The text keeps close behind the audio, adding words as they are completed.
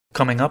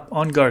Coming up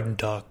on Garden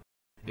Talk.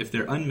 If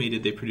they're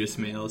unmated, they produce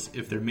males.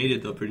 If they're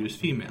mated, they'll produce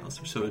females.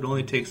 So it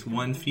only takes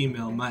one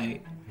female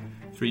mite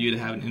for you to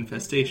have an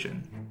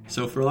infestation.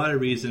 So for a lot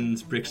of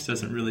reasons, Brix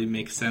doesn't really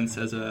make sense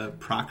as a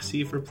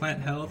proxy for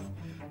plant health,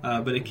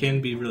 but it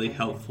can be really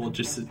helpful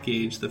just to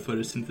gauge the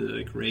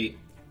photosynthetic rate.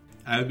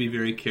 I would be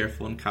very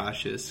careful and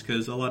cautious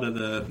because a lot of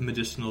the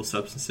medicinal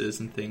substances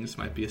and things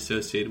might be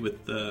associated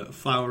with the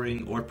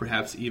flowering or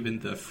perhaps even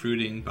the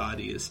fruiting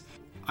bodies.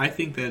 I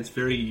think that it's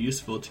very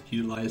useful to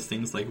utilize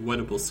things like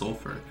wettable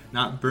sulfur,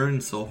 not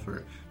burned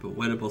sulfur, but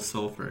wettable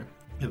sulfur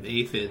of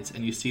aphids,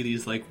 and you see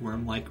these like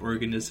worm-like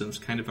organisms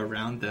kind of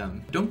around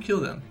them. Don't kill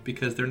them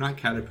because they're not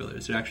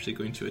caterpillars. They're actually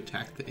going to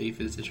attack the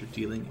aphids that you're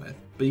dealing with.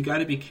 But you got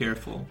to be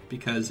careful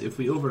because if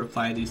we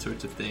over-apply these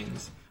sorts of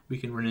things, we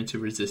can run into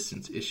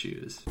resistance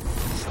issues.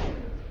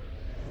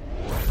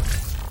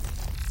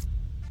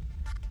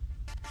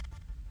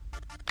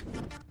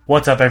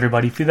 What's up,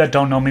 everybody? For you that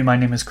don't know me, my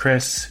name is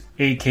Chris,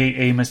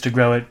 aka Mr.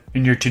 Grow It,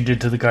 and you're tuned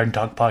into the Garden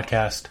Talk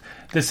podcast.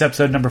 This is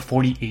episode number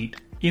 48.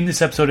 In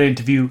this episode, I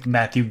interview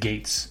Matthew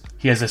Gates.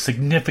 He has a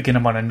significant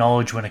amount of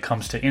knowledge when it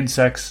comes to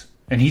insects,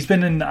 and he's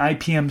been an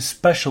IPM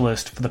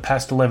specialist for the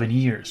past 11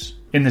 years.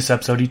 In this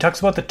episode, he talks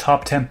about the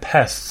top 10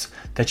 pests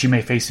that you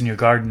may face in your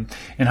garden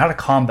and how to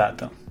combat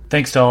them.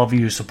 Thanks to all of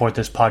you who support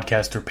this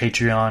podcast through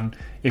Patreon.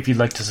 If you'd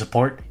like to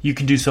support, you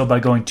can do so by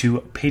going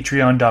to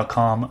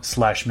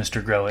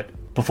patreon.com/MrGrowIt.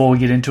 Before we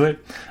get into it,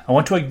 I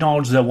want to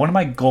acknowledge that one of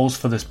my goals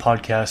for this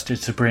podcast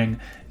is to bring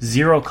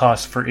zero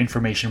cost for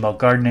information about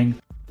gardening,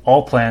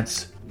 all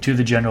plants, to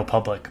the general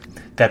public.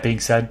 That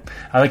being said,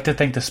 I'd like to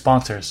thank the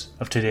sponsors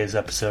of today's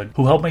episode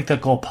who help make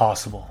that goal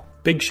possible.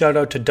 Big shout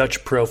out to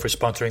Dutch Pro for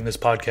sponsoring this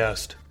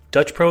podcast.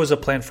 Dutch Pro is a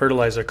plant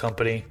fertilizer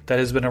company that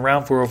has been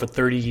around for over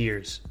 30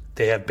 years.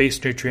 They have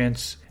base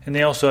nutrients, and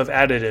they also have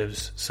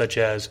additives such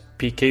as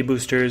PK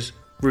boosters,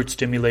 root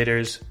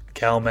stimulators,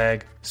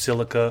 CalMag,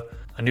 silica,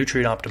 a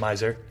nutrient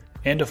optimizer,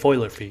 and a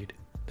foliar feed.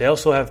 They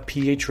also have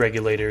pH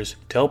regulators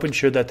to help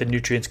ensure that the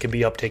nutrients can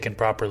be uptaken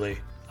properly.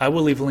 I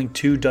will leave a link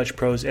to Dutch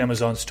Pro's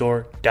Amazon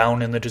store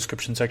down in the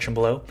description section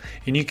below,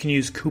 and you can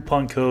use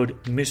coupon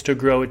code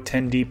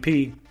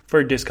MrGrowIt10DP for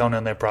a discount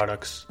on their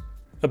products.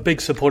 A big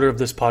supporter of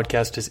this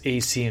podcast is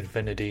AC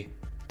Infinity.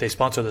 They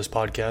sponsor this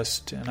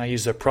podcast, and I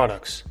use their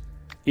products.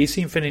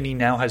 AC Infinity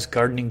now has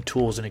gardening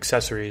tools and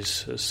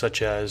accessories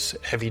such as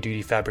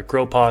heavy-duty fabric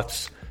grow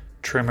pots,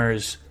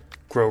 trimmers,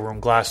 grow room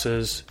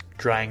glasses,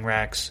 drying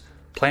racks,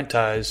 plant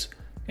ties,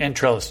 and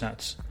trellis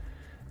nets.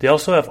 They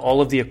also have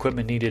all of the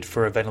equipment needed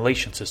for a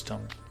ventilation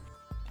system.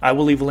 I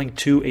will leave a link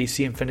to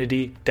AC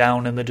Infinity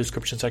down in the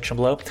description section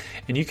below,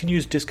 and you can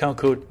use discount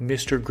code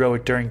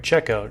MrGrowIt during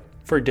checkout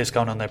for a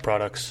discount on their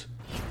products.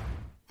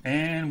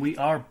 And we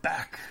are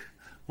back.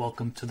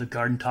 Welcome to the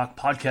Garden Talk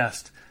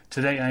podcast.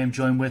 Today I am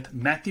joined with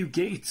Matthew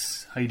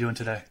Gates. How are you doing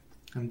today?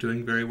 I'm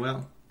doing very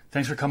well.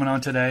 Thanks for coming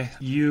on today.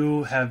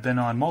 You have been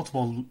on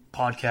multiple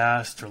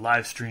podcasts or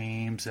live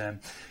streams, and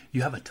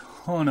you have a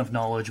ton of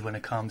knowledge when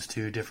it comes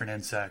to different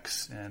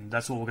insects, and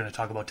that's what we're going to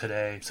talk about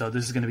today. So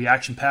this is going to be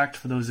action-packed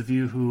for those of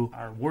you who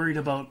are worried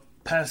about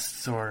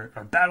pests or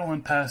are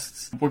battling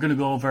pests. We're going to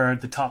go over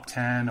the top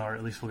 10, or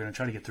at least we're going to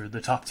try to get through the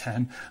top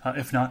 10.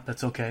 If not,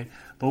 that's okay.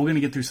 But we're going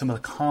to get through some of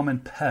the common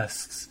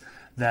pests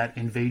that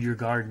invade your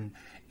garden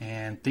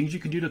and things you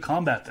can do to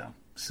combat them.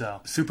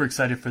 So, super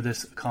excited for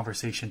this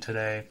conversation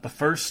today. But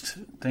first,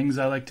 things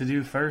I like to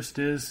do first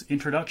is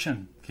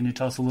introduction. Can you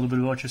tell us a little bit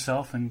about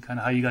yourself and kind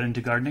of how you got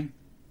into gardening?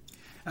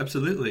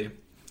 Absolutely.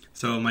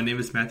 So, my name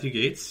is Matthew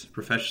Gates.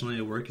 Professionally,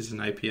 I work as an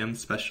IPM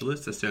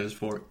specialist. That stands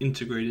for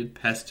Integrated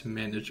Pest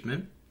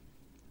Management.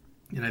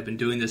 And I've been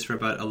doing this for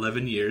about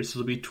 11 years.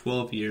 It'll be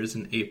 12 years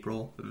in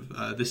April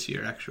of this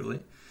year, actually.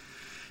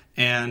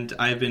 And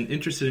I've been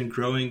interested in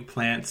growing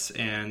plants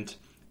and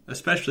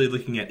especially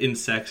looking at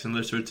insects and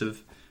other sorts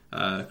of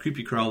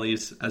creepy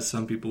crawlies, as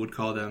some people would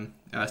call them,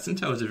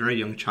 since I was a very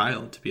young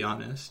child, to be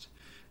honest.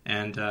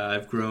 And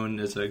I've grown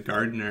as a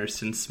gardener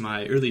since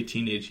my early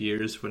teenage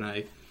years when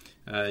I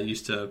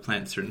used to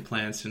plant certain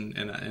plants and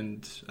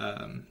in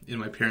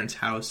my parents'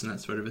 house and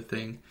that sort of a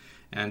thing.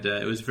 And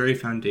it was very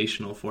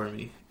foundational for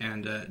me.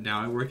 And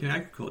now I work in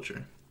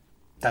agriculture.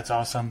 That's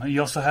awesome.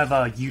 You also have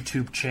a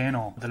YouTube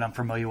channel that I'm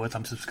familiar with.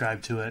 I'm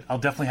subscribed to it. I'll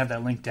definitely have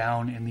that link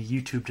down in the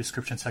YouTube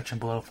description section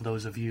below for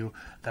those of you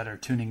that are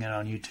tuning in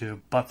on YouTube.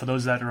 But for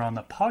those that are on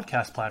the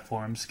podcast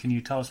platforms, can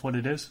you tell us what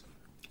it is?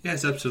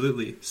 Yes,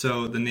 absolutely.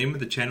 So the name of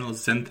the channel is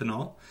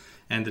Zenthanol,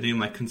 and the name of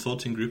my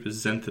consulting group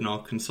is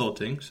Zenthanol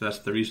Consulting, so that's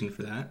the reason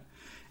for that.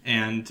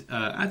 And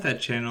at that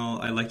channel,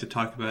 I like to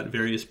talk about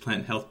various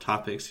plant health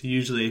topics.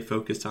 Usually I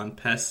focus on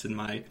pests in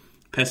my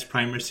Pest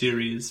Primer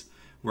series,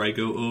 where I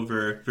go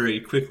over very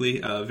quickly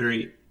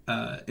very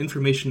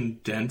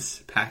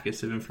information-dense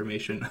packets of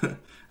information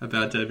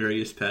about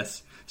various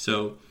pests.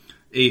 So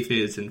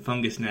aphids and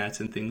fungus gnats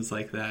and things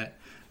like that.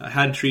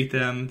 How to treat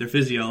them, their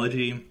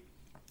physiology,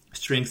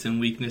 strengths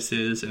and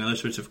weaknesses, and other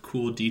sorts of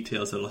cool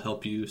details that will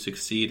help you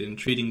succeed in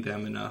treating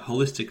them in a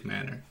holistic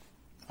manner.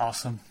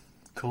 Awesome.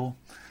 Cool.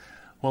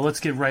 Well,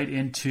 let's get right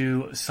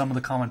into some of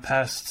the common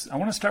pests. I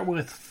want to start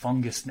with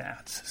fungus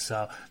gnats.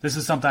 So this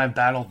is something I've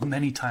battled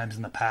many times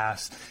in the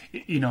past,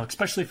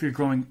 especially if you're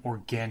growing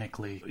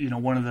organically.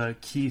 One of the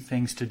key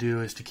things to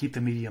do is to keep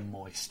the medium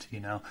moist,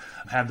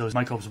 have those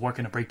microbes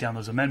working to break down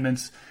those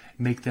amendments,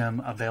 make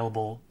them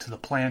available to the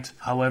plant.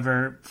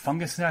 However,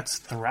 fungus gnats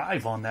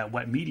thrive on that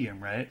wet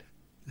medium, right?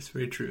 That's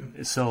very true.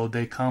 So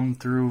they come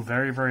through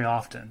very, very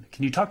often.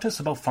 Can you talk to us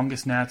about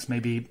fungus gnats?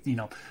 Maybe,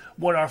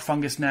 what are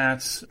fungus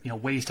gnats,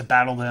 ways to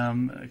battle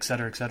them, et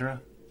cetera, et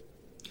cetera?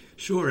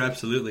 Sure,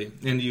 absolutely.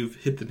 And you've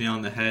hit the nail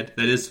on the head.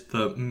 That is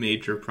the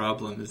major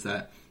problem, is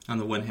that on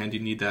the one hand, you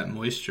need that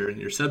moisture in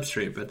your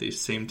substrate, but at the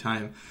same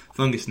time,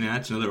 fungus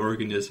gnats and other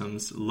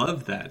organisms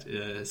love that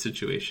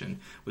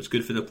situation. What's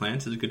good for the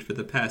plants is good for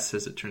the pests,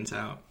 as it turns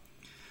out.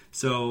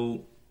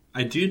 So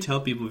I do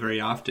tell people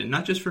very often,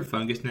 not just for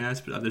fungus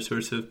gnats, but other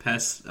sorts of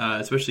pests,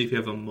 especially if you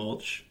have a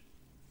mulch,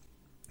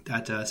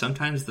 that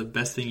sometimes the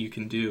best thing you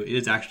can do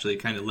is actually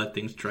kind of let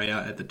things dry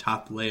out at the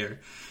top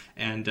layer.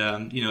 And,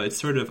 it's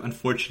sort of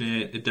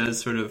unfortunate. It does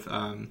sort of,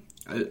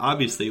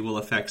 obviously will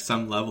affect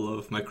some level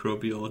of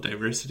microbial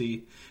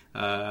diversity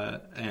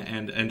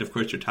and of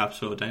course, your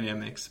topsoil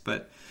dynamics.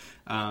 But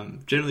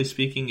generally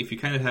speaking, if you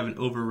kind of have an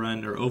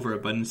overrun or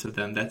overabundance of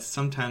them, that's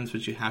sometimes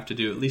what you have to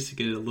do, at least to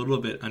get it a little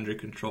bit under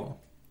control.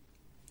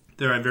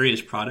 There are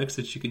various products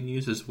that you can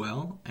use as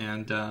well,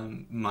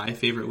 and my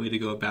favorite way to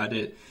go about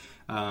it,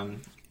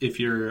 if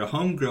you're a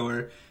home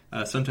grower,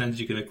 sometimes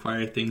you can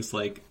acquire things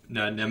like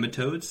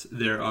nematodes.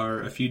 There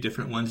are a few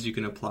different ones you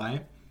can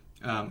apply.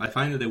 I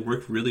find that they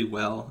work really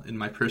well in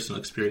my personal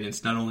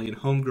experience, not only in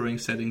home growing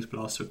settings, but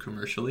also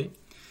commercially.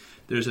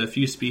 There's a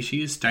few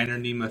species.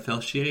 Steinernema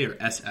feltiae, or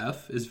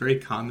SF, is very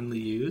commonly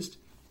used.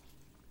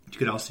 You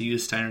could also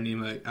use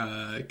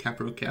Steinernema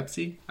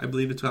caprocapsi, I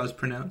believe it's how it's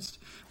pronounced,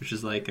 which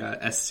is like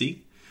SC.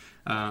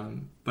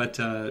 But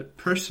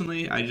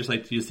personally, I just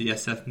like to use the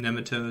SF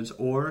nematodes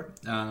or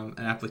an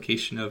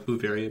application of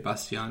Beauveria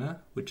bassiana,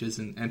 which is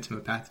an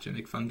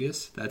entomopathogenic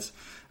fungus that's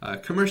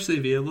commercially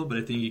available, but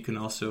I think you can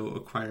also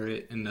acquire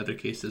it in other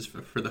cases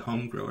for the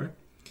home grower.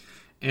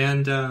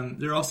 And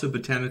there are also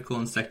botanical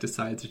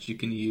insecticides that you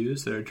can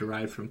use that are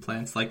derived from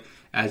plants, like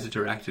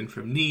azadirachtin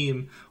from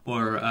neem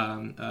or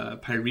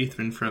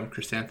pyrethrin from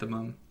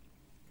chrysanthemum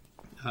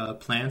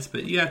plants,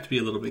 but you have to be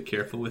a little bit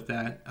careful with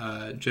that.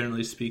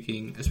 Generally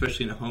speaking,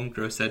 especially in a home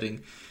grow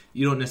setting,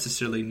 you don't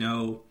necessarily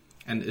know,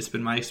 and it's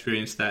been my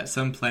experience that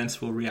some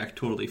plants will react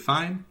totally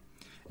fine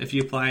if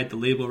you apply at the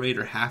label rate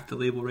or half the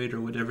label rate or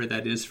whatever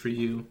that is for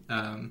you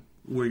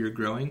where you're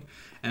growing.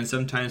 And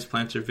sometimes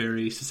plants are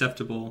very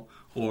susceptible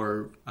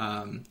or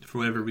for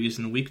whatever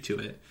reason weak to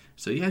it.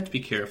 So you have to be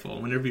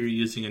careful whenever you're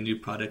using a new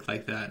product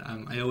like that.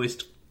 I always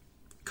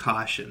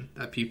caution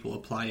that people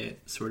apply it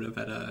sort of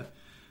at a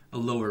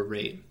lower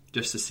rate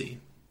just to see.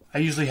 I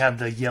usually have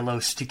the yellow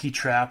sticky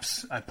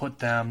traps. I put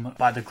them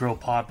by the grow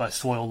pot by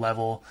soil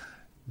level.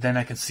 Then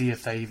I can see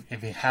if they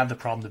have the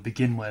problem to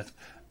begin with.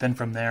 Then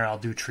from there, I'll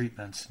do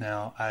treatments.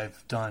 Now,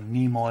 I've done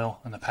neem oil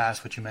in the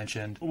past, which you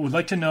mentioned. Would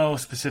like to know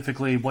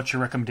specifically what's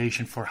your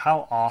recommendation for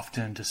how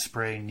often to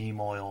spray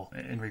neem oil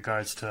in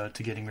regards to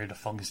getting rid of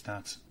fungus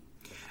gnats.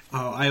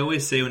 I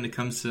always say when it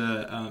comes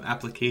to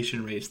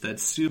application rates,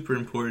 that's super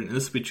important. And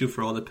this will be true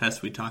for all the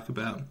pests we talk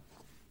about,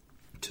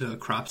 to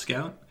crop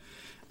scout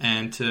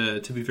and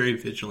to be very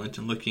vigilant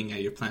in looking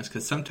at your plants,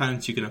 because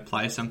sometimes you can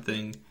apply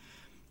something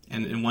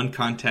and in one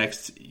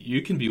context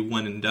you can be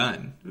one and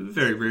done,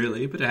 very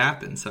rarely, but it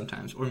happens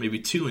sometimes, or maybe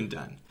two and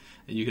done,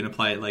 and you can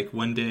apply it like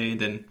one day and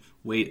then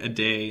wait a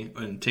day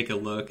and take a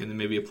look and then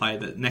maybe apply it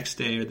the next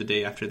day or the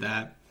day after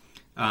that,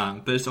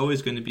 but it's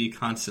always going to be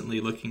constantly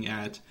looking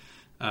at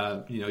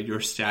your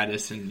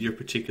status and your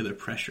particular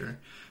pressure.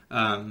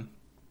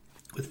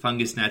 With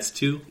fungus gnats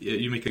too,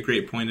 you make a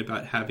great point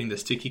about having the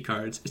sticky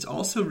cards. It's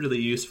also really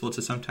useful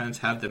to sometimes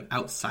have them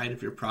outside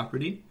of your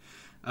property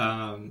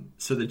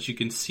so that you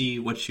can see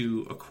what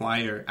you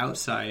acquire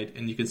outside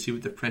and you can see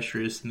what the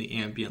pressure is in the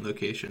ambient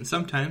location.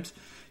 Sometimes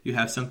you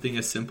have something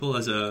as simple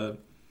as a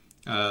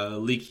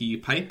leaky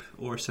pipe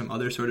or some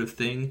other sort of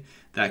thing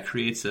that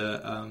creates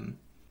a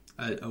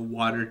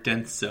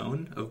water-dense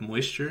zone of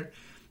moisture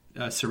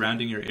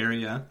surrounding your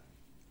area.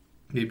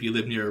 Maybe you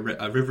live near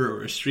a river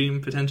or a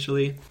stream,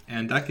 potentially,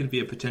 and that could be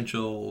a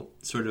potential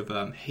sort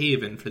of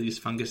haven for these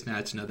fungus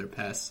gnats and other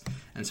pests,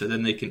 and so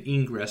then they can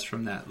ingress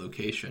from that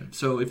location.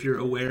 So if you're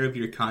aware of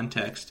your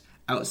context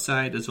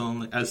outside as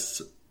well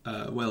as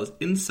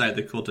inside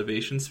the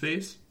cultivation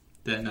space,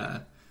 then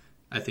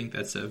I think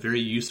that's a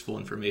very useful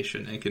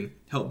information and can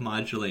help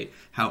modulate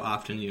how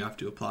often you have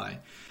to apply.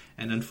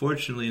 And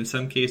unfortunately, in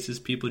some cases,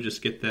 people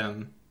just get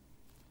them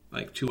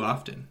like too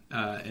often,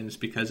 and it's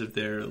because of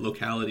their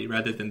locality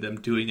rather than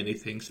them doing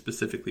anything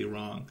specifically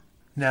wrong.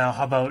 Now,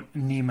 how about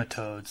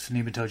nematodes?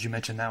 Nematodes, you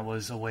mentioned that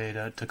was a way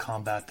to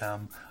combat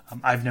them.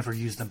 I've never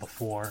used them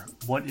before.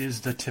 What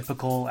is the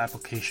typical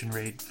application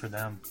rate for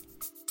them?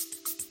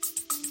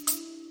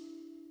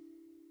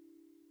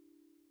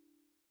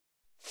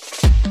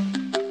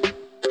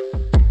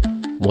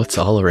 What's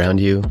all around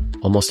you,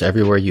 almost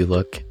everywhere you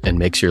look, and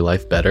makes your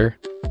life better?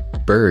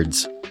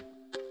 Birds.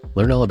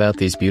 Learn all about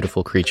these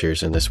beautiful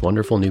creatures in this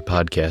wonderful new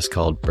podcast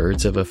called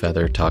Birds of a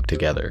Feather Talk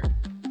Together.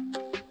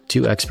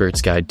 Two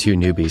experts guide two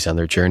newbies on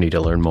their journey to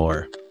learn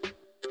more.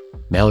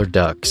 Mallard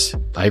ducks,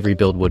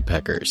 ivory-billed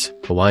woodpeckers,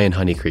 Hawaiian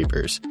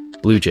honeycreepers,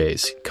 blue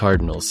jays,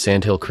 cardinals,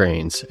 sandhill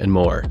cranes, and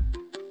more.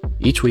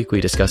 Each week we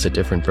discuss a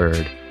different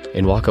bird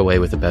and walk away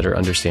with a better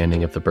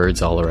understanding of the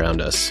birds all around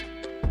us.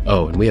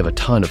 Oh, and we have a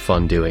ton of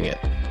fun doing it.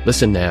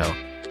 Listen now.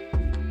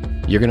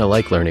 You're going to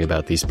like learning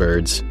about these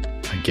birds.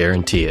 I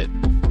guarantee it.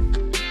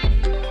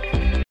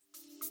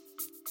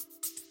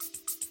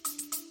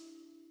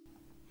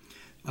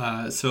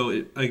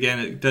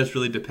 It does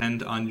really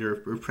depend on your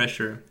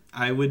pressure.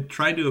 I would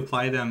try to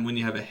apply them when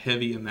you have a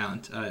heavy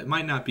amount. It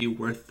might not be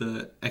worth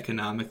the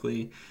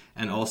economically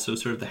and also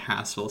sort of the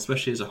hassle,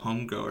 especially as a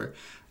home grower,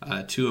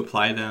 to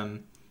apply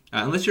them,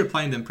 unless you're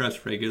applying them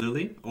perhaps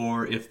regularly,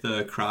 or if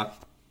the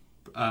crop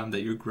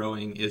that you're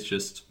growing is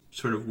just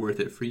sort of worth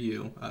it for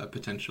you,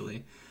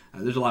 potentially.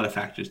 There's a lot of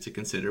factors to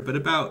consider, but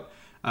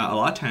a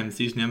lot of times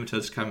these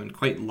nematodes come in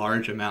quite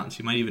large amounts.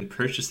 You might even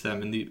purchase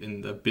them in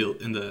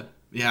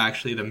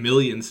the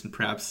millions and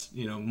perhaps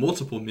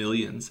multiple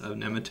millions of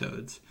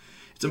nematodes.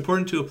 It's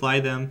important to apply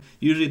them.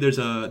 Usually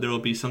there will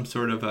be some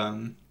sort of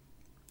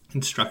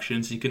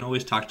instructions. You can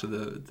always talk to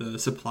the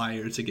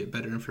supplier to get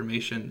better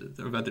information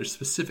about their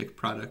specific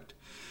product.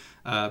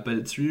 But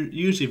it's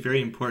usually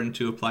very important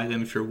to apply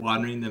them if you're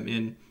watering them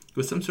in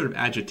with some sort of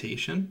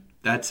agitation.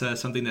 That's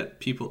something that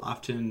people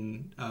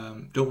often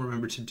don't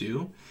remember to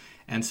do.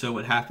 And so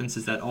what happens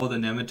is that all the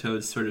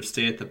nematodes sort of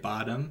stay at the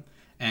bottom,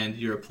 and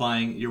you're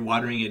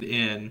watering it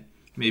in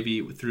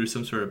maybe through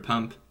some sort of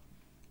pump.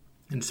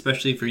 And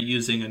especially if you're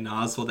using a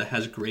nozzle that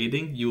has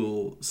grating, you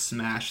will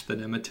smash the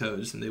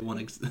nematodes, and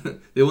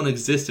they won't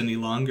exist any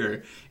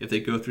longer if they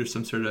go through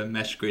some sort of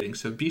mesh grating.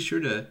 So be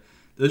sure to.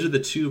 Those are the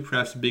two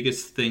perhaps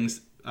biggest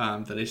things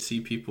that I see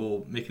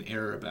people make an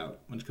error about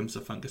when it comes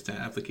to fungus gnat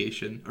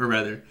application, or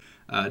rather,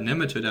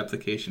 nematode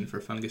application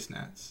for fungus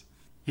gnats.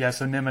 Yeah,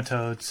 so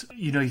nematodes,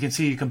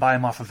 you can buy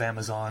them off of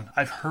Amazon.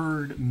 I've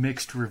heard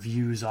mixed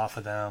reviews off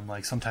of them,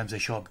 like sometimes they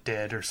show up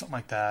dead or something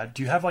like that.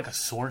 Do you have like a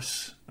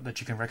source that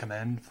you can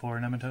recommend for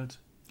nematodes?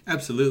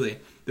 Absolutely.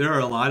 There are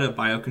a lot of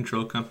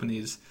biocontrol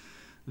companies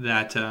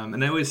that,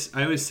 and I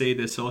always say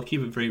this, so I'll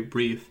keep it very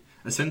brief.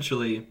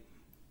 Essentially,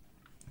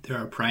 there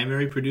are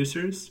primary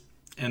producers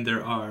and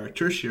there are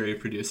tertiary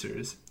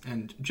producers.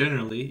 And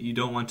generally, you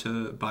don't want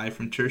to buy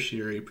from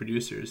tertiary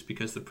producers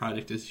because the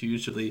product is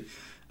usually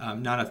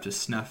not up to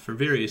snuff for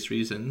various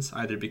reasons,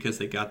 either because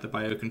they got the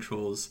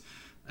biocontrols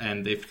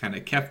and they've kind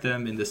of kept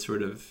them in this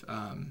sort of,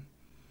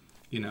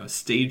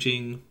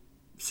 staging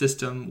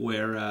system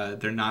where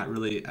they're not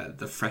really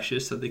the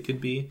freshest that they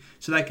could be.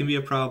 So that can be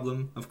a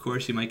problem. Of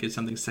course, you might get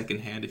something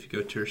secondhand if you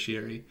go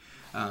tertiary.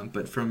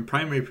 But from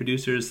primary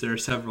producers, there are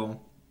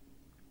several.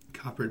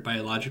 Coppered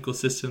biological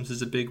systems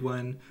is a big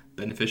one.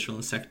 Beneficial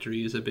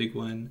insectary is a big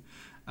one.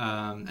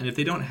 And if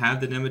they don't have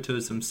the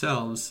nematodes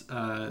themselves,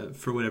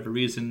 for whatever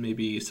reason,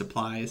 maybe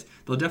supplies,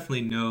 they'll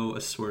definitely know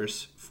a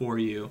source for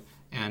you.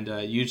 And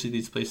usually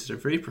these places are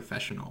very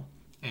professional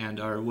and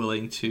are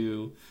willing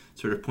to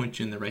sort of point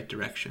you in the right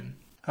direction.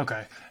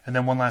 Okay. And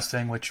then one last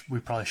thing, which we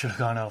probably should have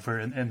gone over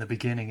in the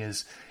beginning,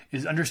 is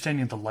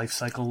understanding the life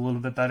cycle a little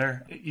bit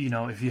better.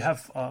 If you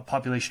have a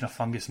population of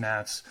fungus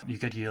gnats, you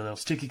get your little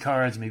sticky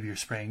cards, maybe you're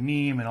spraying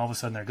neem, and all of a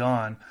sudden they're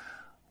gone.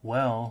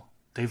 Well,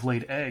 they've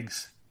laid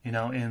eggs,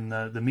 in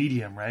the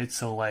medium, right?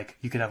 So like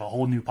you could have a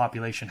whole new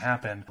population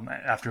happen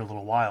after a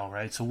little while,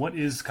 right? So what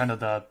is kind of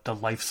the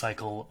life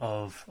cycle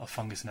of a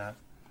fungus gnat?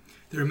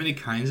 There are many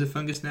kinds of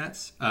fungus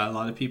gnats. A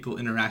lot of people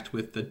interact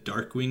with the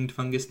dark-winged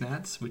fungus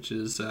gnats, which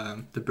is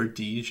the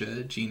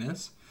Burdesia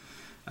genus.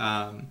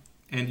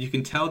 And you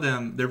can tell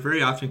them, they're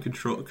very often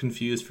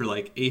confused for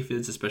like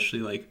aphids, especially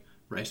like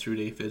rice root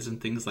aphids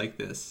and things like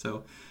this.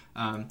 So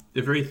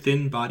they're very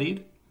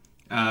thin-bodied.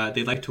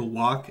 They like to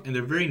walk, and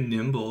they're very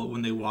nimble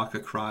when they walk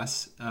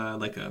across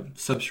like a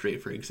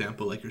substrate, for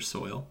example, like your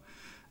soil.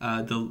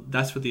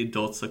 That's what the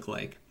adults look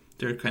like.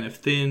 They're kind of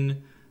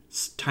thin,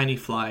 tiny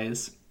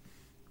flies.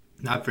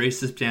 Not very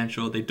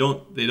substantial. They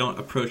don't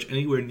approach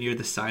anywhere near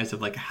the size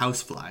of like a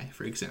housefly,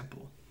 for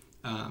example.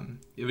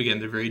 Again,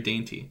 they're very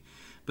dainty.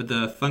 But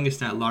the fungus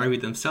gnat larvae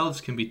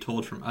themselves can be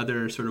told from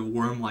other sort of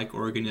worm-like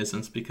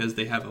organisms because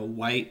they have a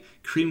white,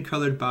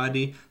 cream-colored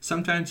body.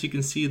 Sometimes you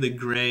can see the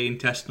gray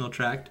intestinal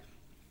tract,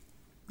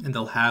 and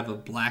they'll have a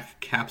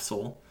black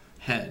capsule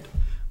head,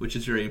 which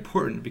is very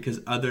important because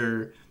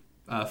other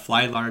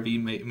fly larvae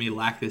may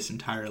lack this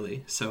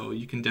entirely. So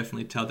you can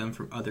definitely tell them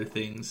from other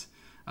things.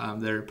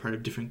 They're part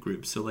of different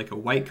groups. So like a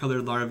white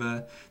colored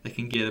larva that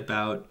can get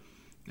about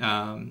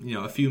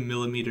a few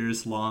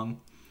millimeters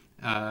long,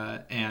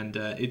 and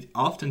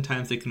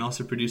oftentimes they can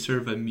also produce sort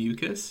of a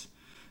mucus.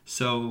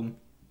 So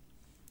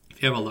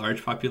if you have a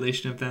large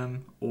population of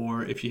them,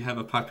 or if you have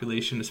a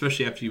population,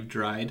 especially after you've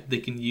dried, they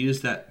can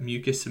use that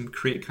mucus and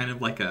create kind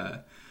of like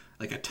a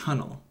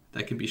tunnel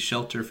that can be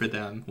shelter for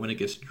them when it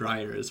gets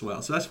drier as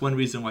well. So that's one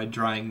reason why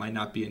drying might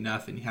not be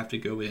enough, and you have to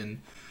go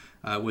in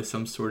with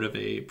some sort of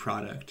a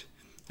product.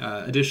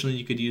 Additionally,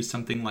 you could use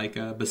something like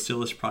a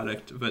Bacillus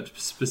product, but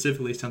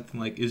specifically something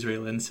like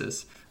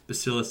Israelensis,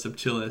 Bacillus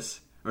subtilis,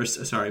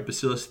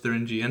 Bacillus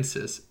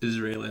thuringiensis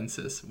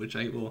israelensis, which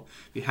I will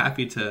be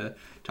happy to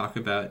talk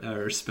about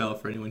or spell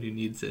for anyone who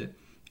needs it.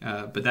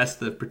 But that's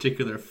the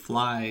particular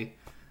fly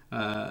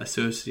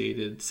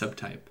associated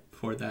subtype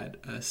for that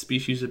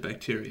species of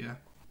bacteria.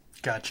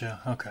 Gotcha.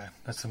 Okay.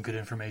 That's some good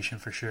information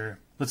for sure.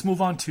 Let's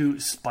move on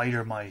to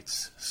spider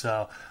mites.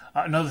 So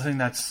another thing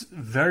that's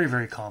very,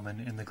 very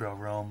common in the grow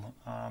room,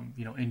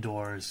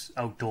 indoors,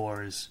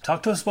 outdoors.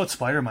 Talk to us about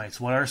spider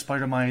mites. What are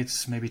spider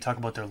mites? Maybe talk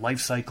about their life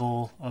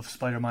cycle of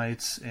spider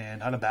mites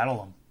and how to battle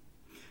them.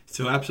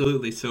 So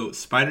absolutely. So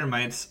spider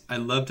mites, I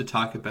love to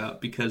talk about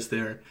because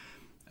they're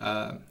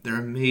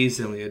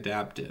amazingly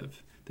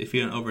adaptive. They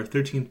feed on over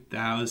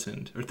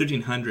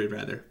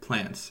 1,300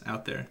 plants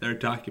out there that are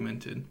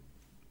documented.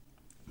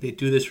 They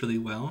do this really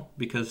well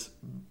because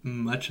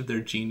much of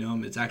their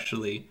genome is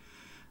actually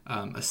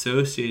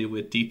associated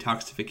with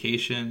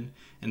detoxification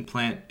and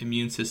plant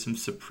immune system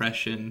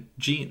suppression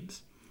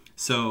genes.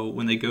 So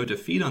when they go to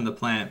feed on the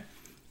plant,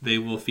 they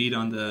will feed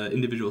on the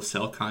individual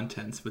cell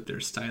contents with their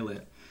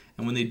stylet.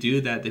 And when they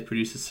do that, they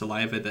produce a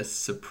saliva that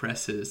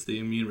suppresses the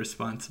immune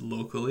response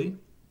locally.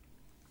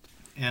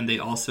 And they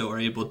also are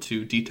able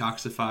to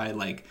detoxify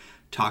like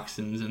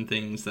toxins and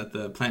things that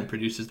the plant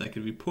produces that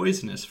could be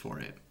poisonous for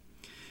it.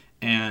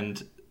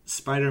 And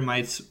spider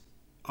mites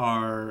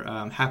are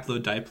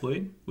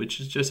haplodiploid, which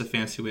is just a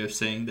fancy way of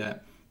saying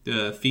that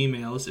the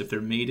females, if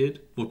they're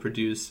mated, will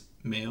produce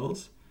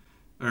males.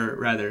 Or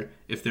rather,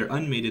 if they're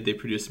unmated, they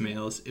produce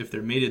males. If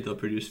they're mated, they'll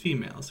produce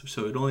females.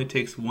 So it only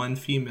takes one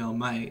female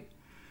mite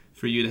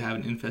for you to have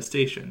an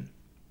infestation.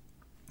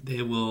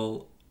 They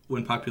will,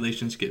 when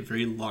populations get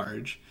very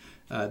large,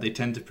 they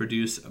tend to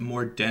produce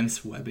more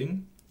dense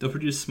webbing. They'll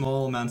produce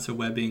small amounts of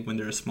webbing when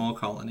they're a small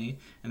colony,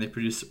 and they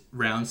produce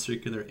round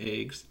circular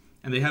eggs.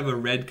 And they have a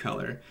red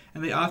color,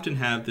 and they often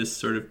have this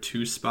sort of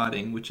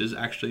two-spotting, which is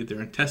actually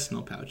their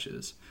intestinal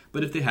pouches.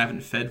 But if they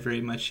haven't fed very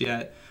much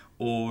yet,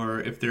 or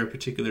if they're a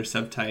particular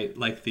subtype,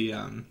 like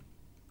the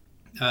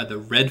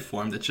red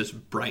form that's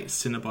just bright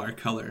cinnabar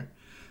color,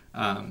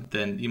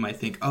 then you might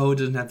think, oh, it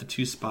doesn't have the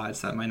two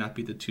spots. That might not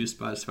be the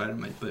two-spot spider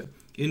mite, but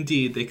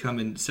indeed, they come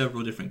in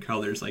several different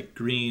colors, like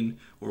green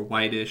or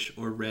whitish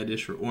or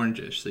reddish or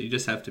orangish. So you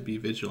just have to be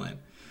vigilant.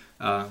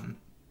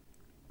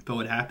 But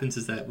what happens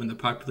is that when the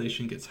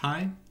population gets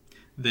high,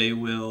 they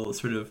will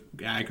sort of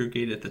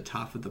aggregate at the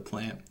top of the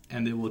plant,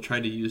 and they will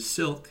try to use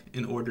silk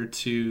in order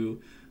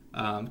to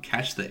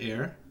catch the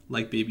air,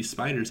 like baby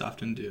spiders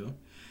often do,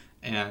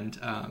 and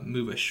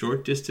move a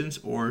short distance,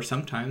 or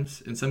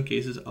sometimes, in some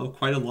cases,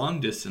 quite a long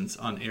distance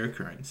on air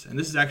currents. And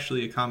this is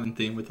actually a common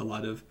thing with a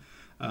lot of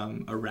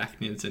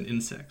arachnids and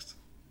insects.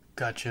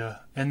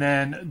 Gotcha. And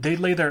then they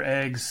lay their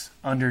eggs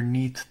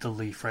underneath the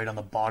leaf, right, on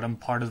the bottom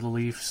part of the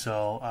leaf.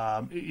 So,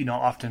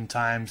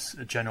 oftentimes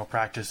a general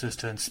practice is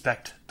to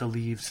inspect the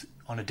leaves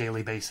on a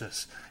daily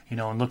basis,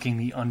 and looking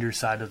the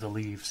underside of the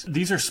leaves.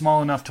 These are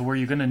small enough to where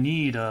you're going to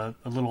need a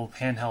little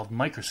handheld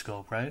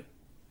microscope, right?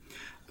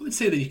 I would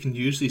say that you can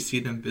usually see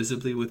them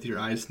visibly with your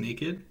eyes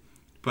naked,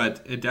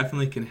 but it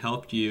definitely can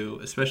help you,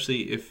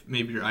 especially if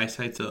maybe your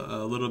eyesight's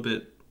a little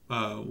bit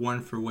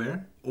worn for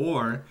wear,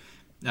 or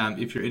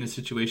if you're in a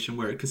situation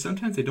where, because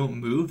sometimes they don't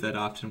move that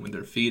often when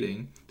they're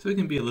feeding, so it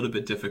can be a little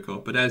bit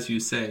difficult. But as you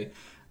say,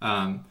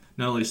 not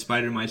only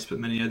spider mites, but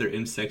many other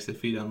insects that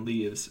feed on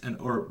leaves,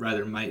 or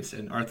rather mites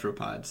and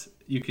arthropods,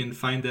 you can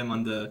find them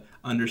on the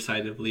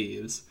underside of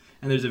leaves.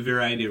 And there's a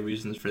variety of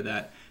reasons for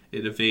that.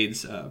 It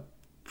evades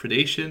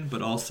predation,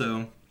 but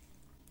also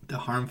the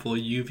harmful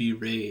UV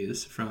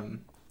rays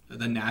from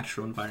the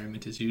natural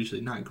environment is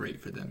usually not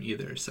great for them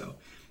either. So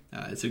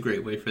it's a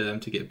great way for them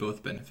to get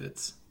both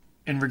benefits.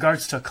 In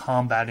regards to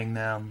combating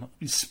them,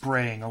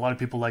 spraying, a lot of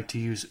people like to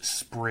use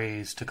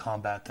sprays to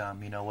combat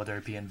them, whether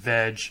it be in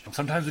veg.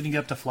 Sometimes when you get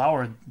up to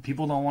flower,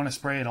 people don't want to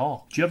spray at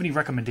all. Do you have any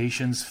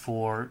recommendations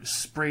for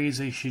sprays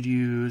they should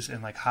use,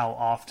 and like how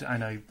often? I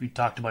know we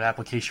talked about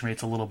application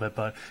rates a little bit,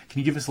 but can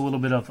you give us a little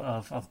bit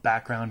of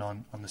background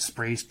on the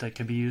sprays that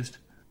can be used?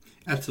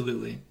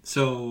 Absolutely.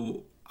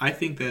 So I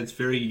think that it's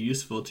very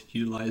useful to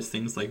utilize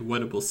things like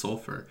wettable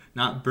sulfur,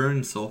 not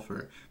burned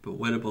sulfur, but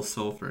wettable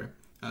sulfur.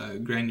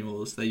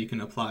 Granules that you can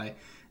apply.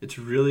 It's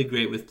really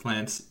great with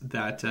plants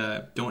that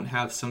don't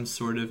have some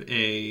sort of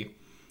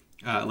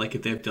like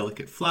if they have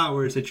delicate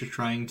flowers that you're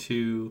trying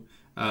to,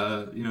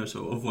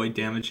 so avoid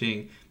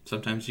damaging.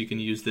 Sometimes you can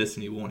use this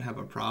and you won't have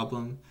a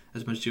problem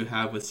as much as you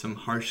have with some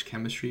harsh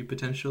chemistry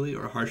potentially,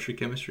 or harsher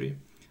chemistry.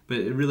 But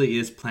it really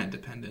is plant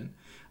dependent.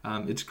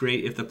 It's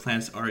great if the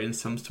plants are in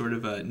some sort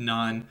of a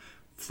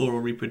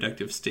non-floral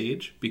reproductive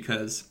stage,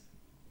 because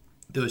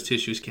those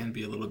tissues can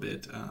be a little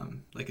bit,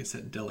 like I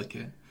said,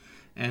 delicate.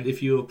 And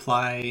if you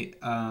apply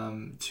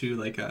to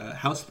like a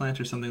houseplant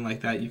or something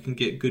like that, you can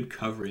get good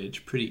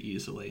coverage pretty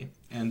easily.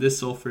 And this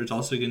sulfur is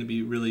also going to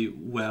be really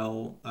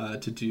well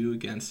to do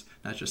against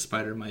not just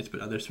spider mites, but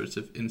other sorts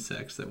of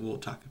insects that we'll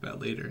talk about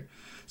later.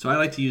 So I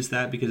like to use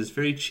that because it's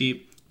very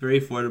cheap,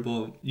 very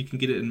affordable. You can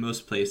get it in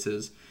most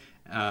places.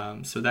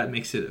 So that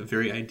makes it a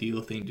very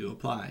ideal thing to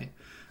apply.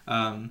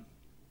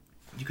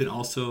 You can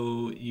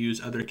also use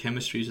other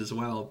chemistries as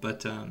well,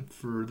 but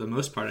for the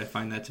most part, I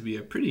find that to be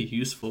a pretty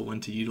useful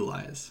one to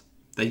utilize,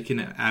 that you can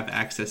have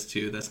access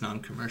to that's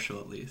non-commercial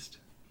at least.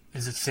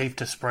 Is it safe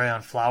to spray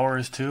on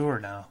flowers too, or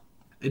no?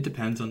 It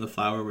depends on the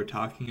flower we're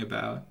talking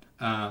about.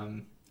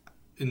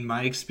 In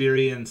my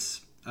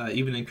experience,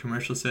 even in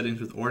commercial settings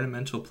with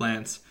ornamental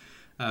plants,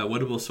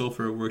 wettable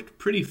sulfur worked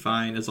pretty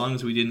fine as long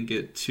as we didn't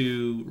get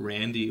too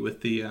randy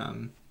with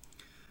the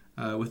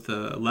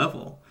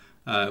level.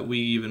 We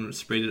even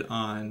sprayed it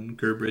on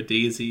Gerbera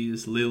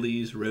daisies,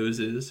 lilies,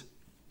 roses.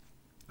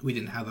 We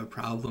didn't have a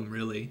problem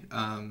really.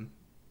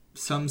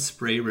 Some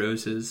spray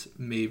roses,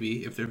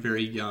 maybe, if they're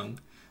very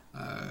young,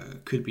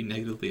 could be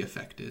negatively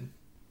affected.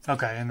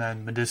 Okay, and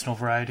then medicinal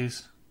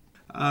varieties?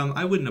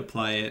 I wouldn't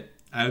apply it.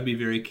 I would be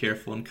very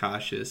careful and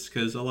cautious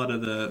because a lot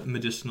of the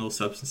medicinal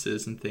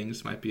substances and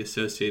things might be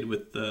associated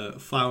with the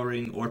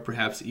flowering or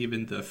perhaps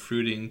even the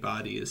fruiting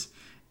bodies.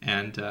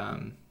 And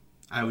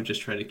I would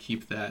just try to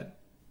keep that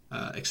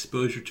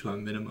exposure to a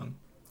minimum.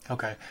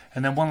 Okay.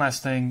 And then one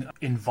last thing,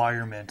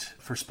 environment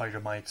for spider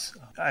mites.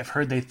 I've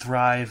heard they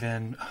thrive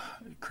in,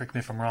 correct me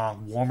if I'm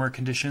wrong, warmer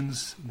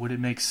conditions. Would it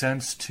make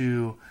sense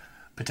to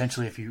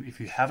potentially, if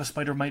you have a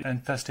spider mite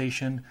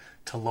infestation,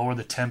 to lower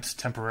the temps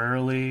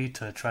temporarily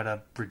to try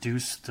to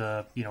reduce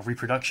the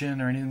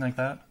reproduction or anything like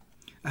that?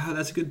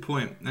 That's a good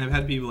point. I've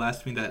had people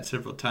ask me that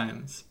several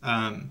times.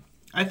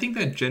 I think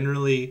that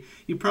generally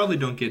you probably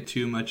don't get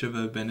too much of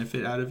a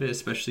benefit out of it,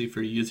 especially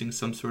for using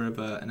some sort of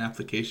an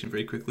application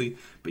very quickly.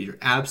 But you're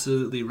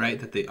absolutely right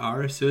that they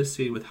are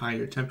associated with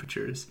higher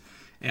temperatures.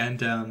 And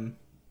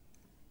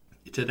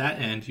to that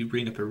end, you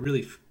bring up a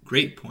really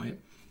great point,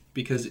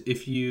 because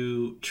if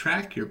you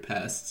track your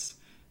pests,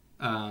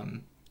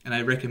 and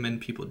I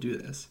recommend people do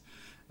this,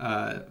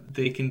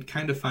 they can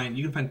kind of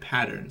you can find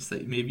patterns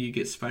that maybe you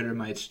get spider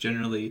mites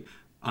generally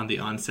on the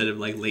onset of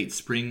like late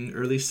spring,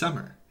 early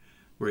summer,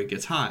 where it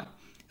gets hot.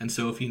 And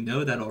so if you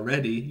know that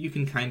already, you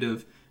can kind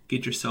of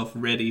get yourself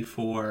ready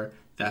for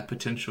that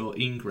potential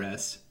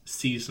ingress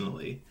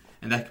seasonally.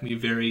 And that can be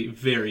very,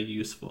 very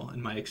useful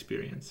in my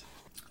experience.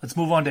 Let's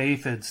move on to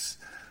aphids.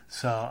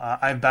 So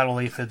I've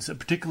battled aphids,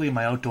 particularly in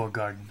my outdoor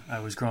garden.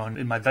 I was growing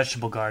in my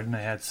vegetable garden.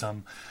 I had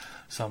some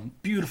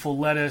beautiful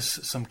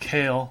lettuce, some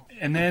kale,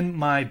 and then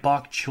my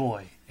bok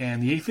choy.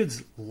 And the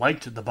aphids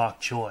liked the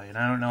bok choy. And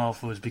I don't know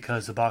if it was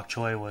because the bok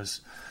choy was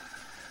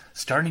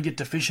starting to get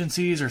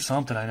deficiencies or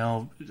something. I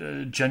know,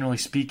 generally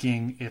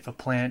speaking, if a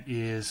plant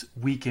is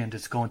weakened,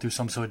 it's going through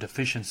some sort of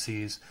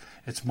deficiencies,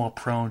 it's more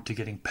prone to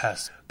getting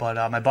pests. But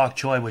my bok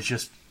choy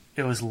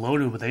was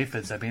loaded with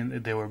aphids. I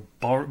mean, they were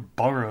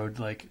burrowed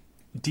like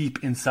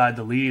deep inside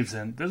the leaves,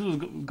 and this was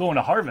going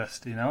to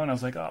harvest, and I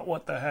was like, oh,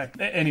 what the heck.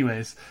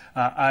 Anyways,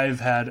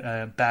 I've had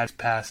a bad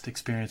past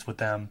experience with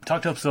them.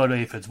 Talk to us about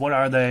aphids. What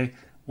are they?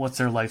 What's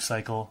their life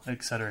cycle,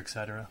 et cetera, et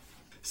cetera?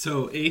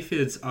 So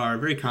aphids are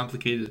very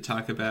complicated to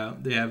talk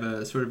about. They have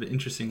a sort of an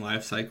interesting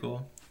life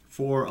cycle.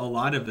 For a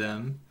lot of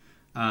them,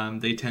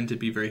 they tend to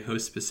be very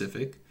host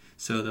specific.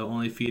 So they'll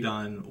only feed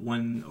on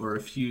one or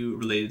a few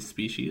related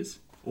species.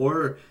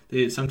 Or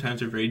they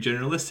sometimes are very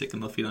generalistic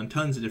and they'll feed on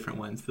tons of different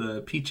ones.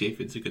 The peach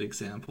aphid's a good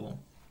example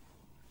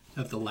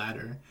of the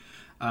latter.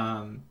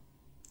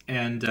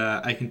 And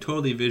I can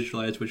totally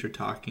visualize what you're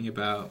talking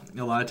about.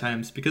 A lot of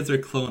times, because they're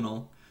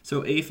clonal,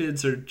 so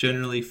aphids are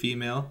generally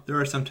female. There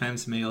are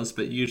sometimes males,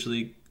 but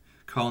usually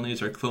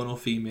colonies are clonal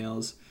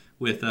females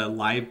with a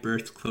live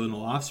birth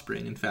clonal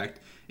offspring. In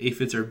fact,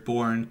 aphids are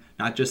born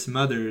not just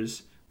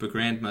mothers, but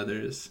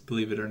grandmothers,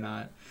 believe it or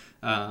not.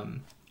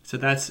 So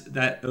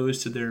that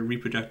owes to their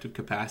reproductive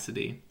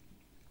capacity.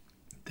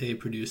 They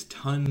produce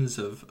tons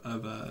of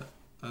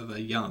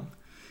a young,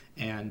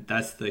 and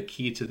that's the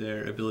key to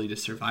their ability to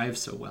survive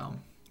so well.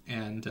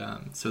 And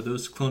so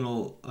those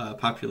clonal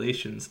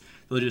populations,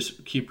 they'll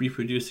just keep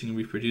reproducing and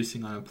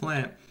reproducing on a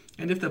plant.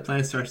 And if the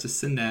plant starts to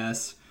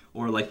senesce,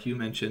 or like you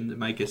mentioned, it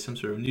might get some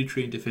sort of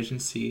nutrient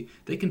deficiency,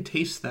 they can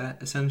taste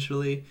that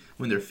essentially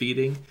when they're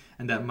feeding,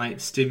 and that might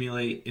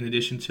stimulate, in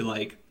addition to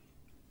like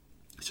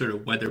sort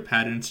of weather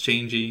patterns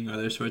changing or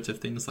other sorts of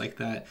things like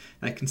that,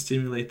 that can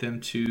stimulate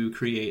them to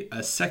create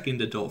a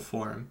second adult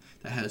form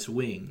that has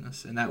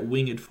wings. And that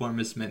winged form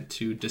is meant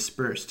to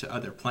disperse to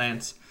other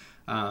plants.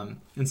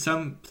 And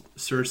some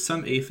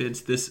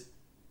aphids,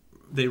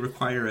 they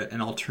require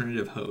an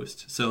alternative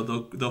host. So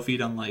they'll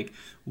feed on like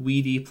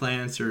weedy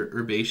plants or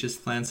herbaceous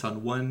plants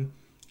on one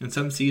in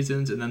some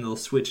seasons, and then they'll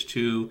switch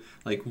to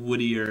like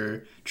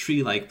woodier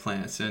tree-like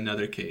plants in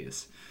another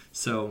case.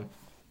 So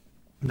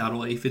not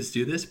all aphids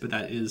do this, but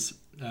that is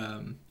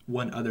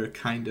one other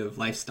kind of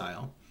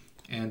lifestyle.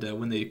 And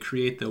when they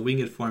create the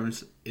winged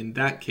forms, in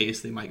that case,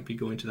 they might be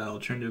going to that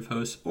alternative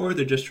host, or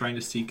they're just trying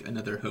to seek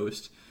another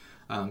host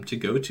to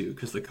go to,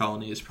 because the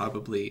colony is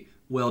probably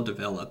well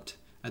developed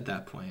at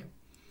that point.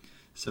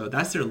 So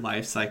that's their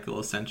life cycle,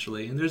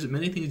 essentially. And there's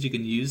many things you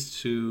can use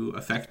to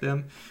affect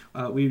them.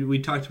 We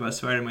talked about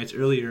spider mites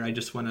earlier. I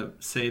just want to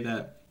say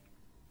that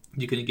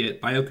you can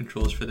get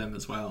biocontrols for them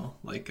as well.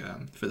 Like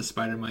for the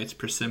spider mites,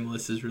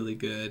 Persimilis is really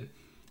good.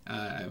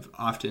 I've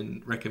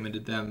often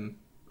recommended them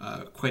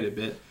quite a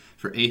bit.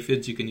 For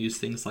aphids, you can use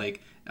things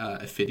like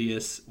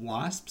Aphidius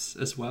wasps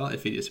as well.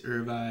 Aphidius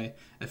urvi,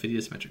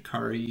 Aphidius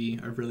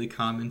metricari are really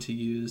common to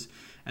use,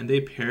 and they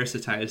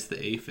parasitize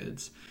the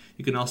aphids.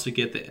 You can also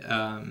get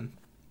the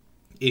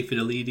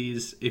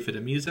Aphidoletes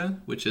aphidomusa,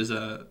 which is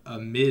a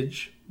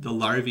midge, the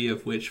larvae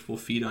of which will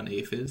feed on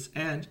aphids.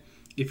 And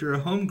if you're a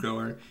home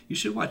grower, you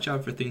should watch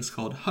out for things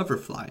called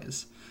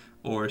hoverflies,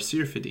 or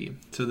Syrphidae.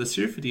 So the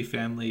Syrphidae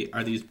family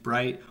are these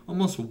bright,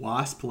 almost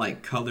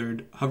wasp-like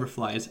colored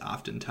hoverflies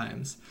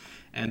oftentimes.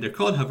 And they're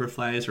called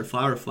hoverflies or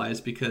flower flies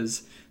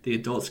because the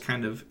adults,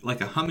 kind of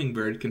like a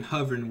hummingbird, can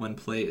hover in one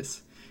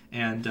place.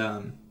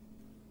 And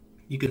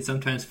you can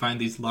sometimes find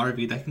these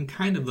larvae that can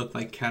kind of look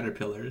like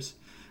caterpillars,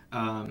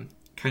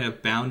 kind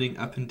of bounding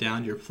up and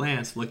down your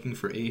plants looking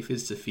for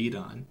aphids to feed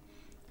on.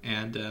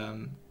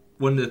 And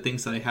one of the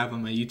things that I have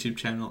on my YouTube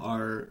channel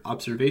are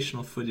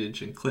observational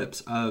footage and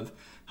clips of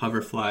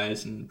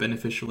hoverflies and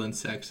beneficial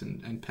insects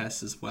and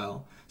pests as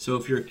well. So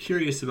if you're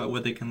curious about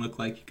what they can look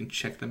like, you can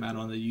check them out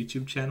on the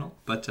YouTube channel.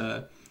 But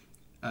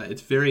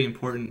it's very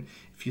important,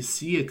 if you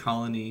see a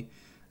colony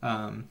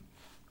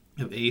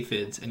of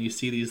aphids and you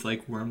see these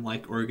like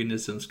worm-like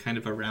organisms kind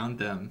of around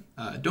them,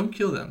 don't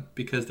kill them,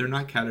 because they're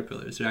not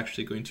caterpillars. They're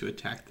actually going to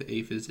attack the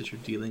aphids that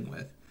you're dealing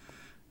with.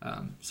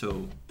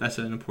 So that's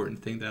an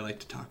important thing that I like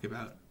to talk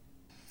about.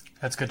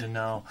 That's good to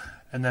know.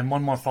 And then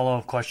one more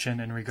follow-up question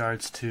in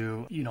regards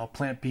to, a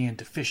plant being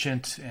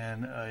deficient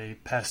and a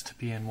pest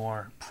being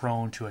more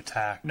prone to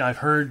attack. Now, I've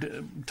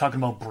heard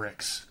talking about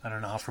Brix. I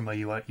don't know how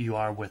familiar you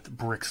are with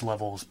Brix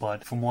levels,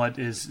 but from what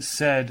is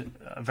said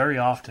very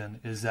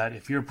often is that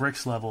if your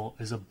Brix level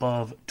is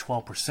above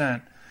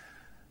 12%,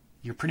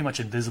 you're pretty much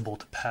invisible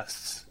to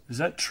pests. Is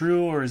that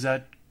true, or is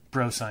that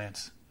bro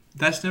science?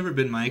 That's never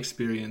been my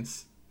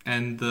experience.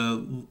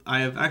 And I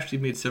have actually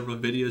made several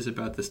videos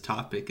about this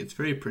topic. It's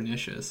very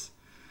pernicious.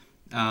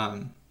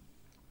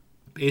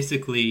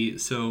 Basically,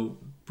 so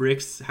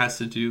Brix has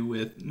to do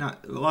with, a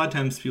lot of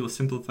times people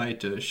simplify it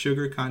to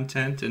sugar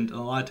content, and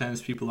a lot of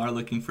times people are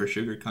looking for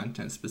sugar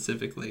content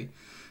specifically,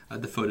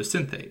 the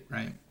photosynthate,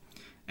 right?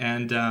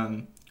 And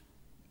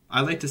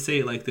I like to say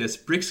it like this: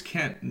 Brix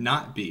can't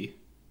not be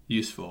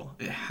useful.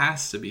 It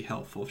has to be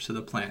helpful to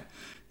the plant.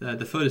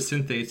 The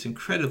photosynthate is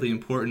incredibly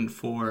important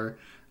for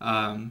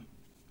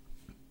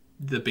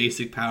the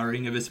basic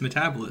powering of its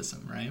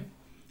metabolism, right?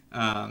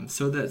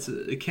 So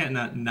it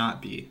can't not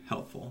be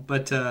helpful.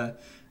 But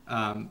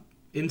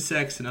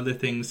insects and other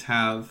things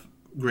have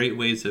great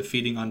ways of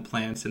feeding on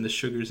plants and the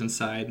sugars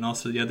inside, and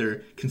also the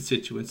other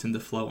constituents in the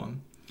phloem.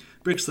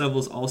 Brix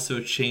levels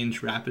also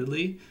change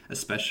rapidly,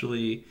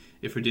 especially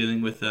if we're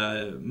dealing with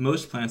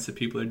most plants that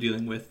people are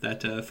dealing with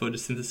that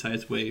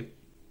photosynthesize way.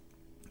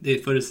 They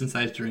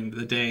photosynthesize during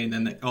the day, and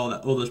then all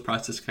those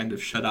processes kind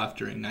of shut off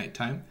during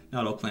nighttime.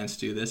 Not all plants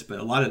do this, but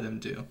a lot of them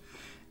do.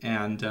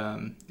 And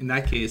in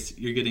that case,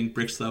 you're getting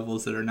Brix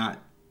levels that are not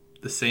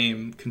the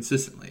same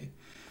consistently.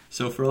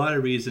 So for a lot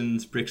of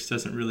reasons, Brix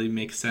doesn't really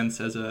make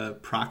sense as a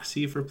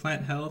proxy for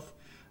plant health,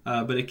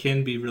 but it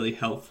can be really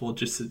helpful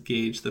just to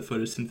gauge the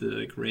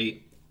photosynthetic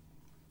rate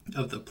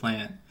of the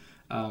plant.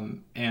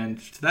 And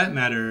to that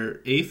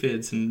matter,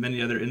 aphids and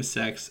many other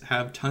insects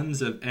have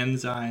tons of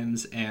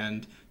enzymes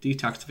and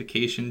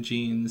detoxification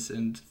genes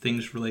and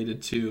things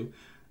related to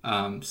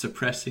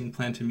suppressing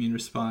plant immune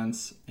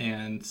response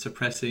and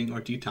suppressing or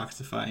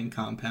detoxifying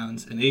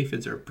compounds. And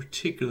aphids are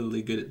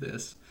particularly good at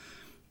this.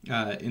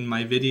 In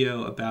my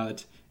video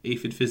about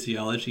aphid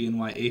physiology and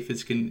why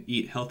aphids can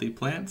eat healthy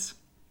plants,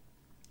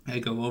 I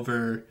go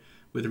over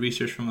with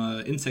research from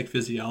an insect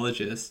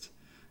physiologist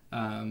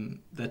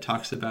that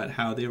talks about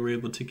how they were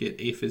able to get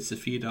aphids to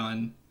feed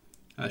on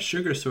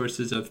sugar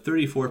sources of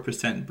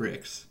 34%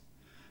 Brix,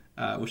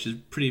 which is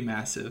pretty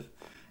massive.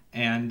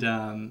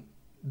 And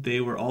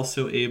they were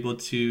also able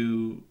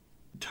to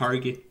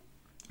target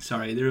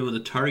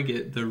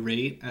the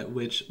rate at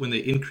which, when they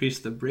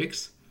increased the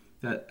Brix,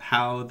 that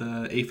how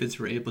the aphids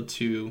were able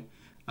to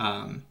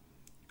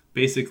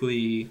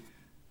basically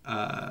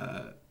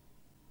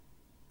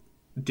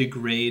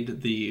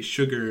degrade the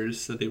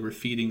sugars that they were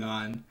feeding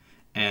on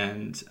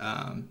and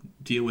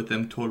deal with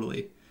them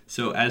totally.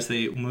 So as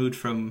they moved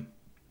from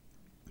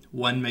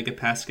 1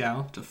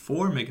 megapascal to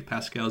 4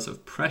 megapascals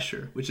of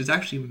pressure, which is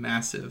actually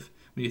massive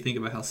when you think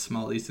about how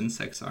small these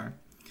insects are,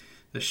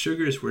 the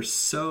sugars were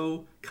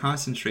so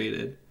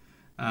concentrated.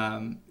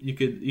 You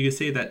could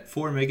say that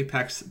 4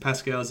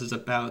 megapascals is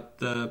about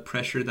the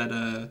pressure that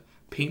a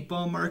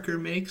paintball marker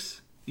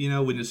makes,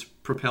 when it's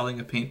propelling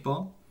a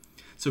paintball.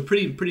 So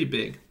pretty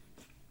big.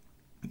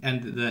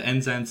 and the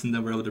enzymes in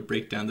them were able to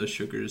break down those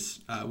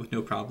sugars with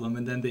no problem,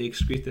 and then they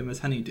excrete them as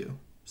honeydew.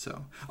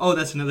 So,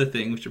 that's another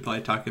thing we should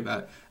probably talk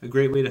about. A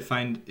great way to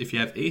find if you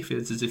have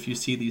aphids is if you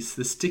see the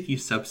sticky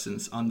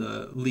substance on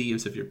the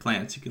leaves of your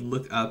plants. You can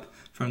look up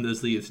from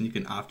those leaves and you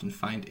can often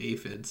find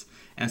aphids.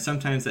 And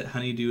sometimes that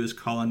honeydew is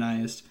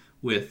colonized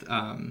with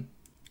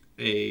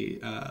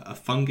a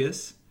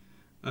fungus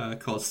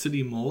called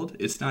sooty mold.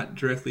 It's not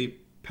directly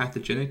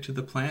pathogenic to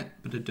the plant,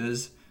 but it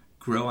does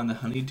grow on the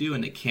honeydew,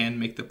 and it can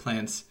make the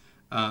plants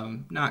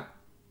not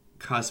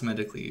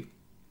cosmetically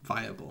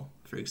viable,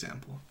 for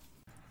example.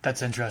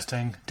 That's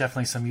interesting.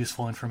 Definitely some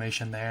useful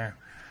information there.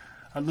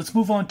 Let's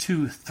move on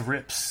to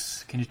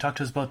thrips. Can you talk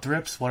to us about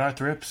thrips? What are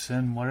thrips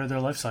and what are their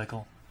life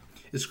cycle?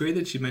 It's great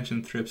that you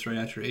mentioned thrips right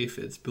after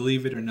aphids.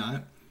 Believe it or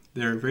not,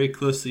 they're very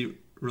closely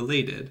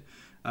related,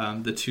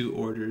 the two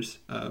orders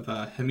of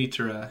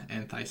Hemiptera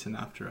and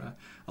Thysanoptera.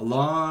 A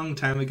long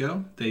time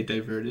ago, they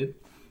diverted,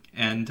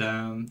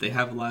 and they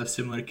have a lot of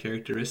similar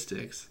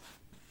characteristics.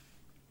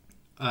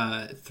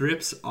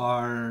 Thrips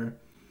are...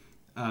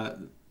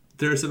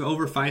 there's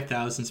over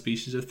 5,000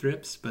 species of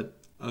thrips, but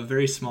a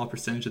very small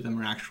percentage of them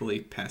are actually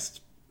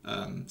pest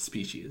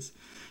species.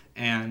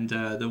 And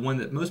the one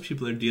that most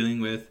people are dealing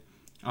with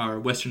are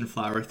western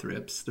flower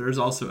thrips. There's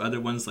also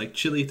other ones like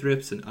chili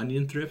thrips and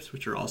onion thrips,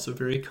 which are also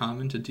very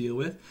common to deal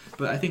with.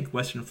 But I think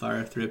western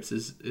flower thrips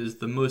is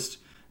the most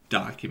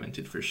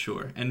documented for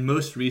sure. And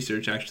most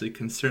research actually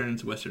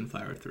concerns western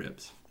flower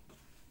thrips.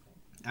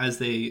 As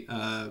they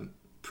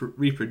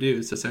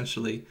reproduce,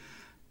 essentially,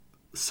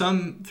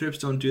 some thrips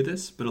don't do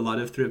this, but a lot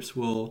of thrips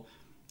will,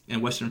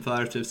 and western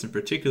flower thrips in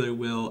particular,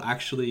 will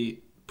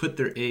actually put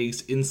their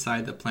eggs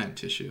inside the plant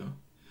tissue.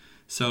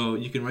 So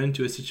you can run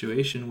into a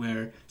situation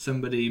where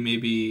somebody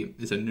maybe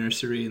is a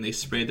nursery and they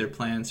spray their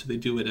plants or they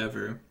do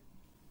whatever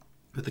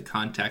with a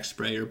contact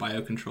spray or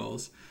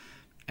biocontrols,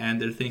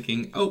 and they're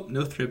thinking, oh,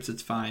 no thrips,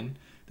 it's fine.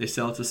 They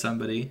sell it to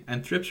somebody,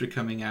 and thrips are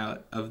coming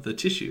out of the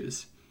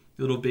tissues,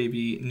 little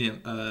baby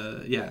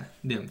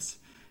nymphs.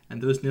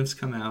 And those nymphs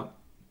come out,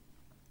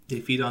 they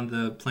feed on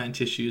the plant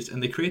tissues,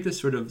 and they create this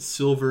sort of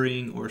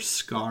silvering or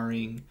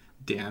scarring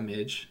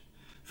damage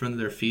from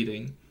their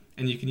feeding.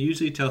 And you can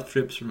usually tell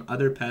thrips from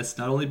other pests,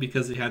 not only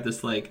because they have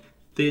this like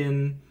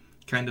thin,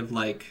 kind of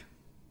like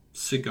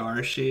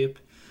cigar shape,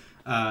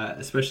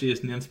 especially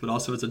as nymphs, but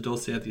also as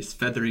adults, they have these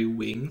feathery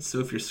wings. So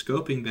if you're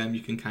scoping them,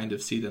 you can kind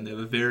of see them. They have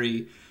a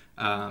very,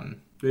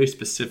 very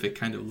specific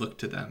kind of look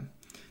to them,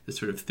 this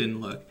sort of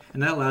thin look.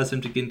 And that allows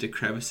them to get into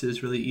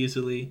crevices really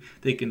easily.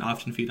 They can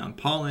often feed on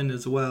pollen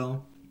as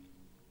well.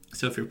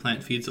 So if your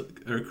plant feeds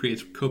or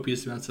creates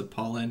copious amounts of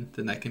pollen,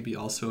 then that can be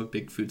also a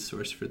big food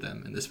source for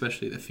them, and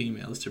especially the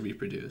females to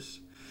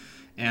reproduce.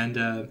 And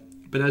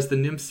but as the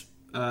nymphs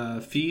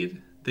feed,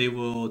 they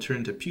will turn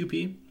into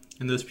pupae,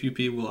 and those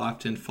pupae will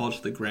often fall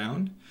to the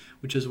ground,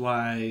 which is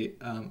why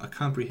a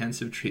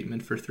comprehensive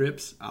treatment for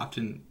thrips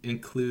often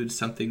includes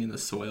something in the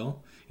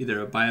soil,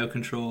 either a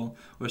biocontrol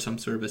or some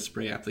sort of a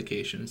spray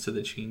application so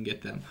that you can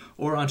get them,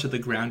 or onto the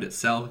ground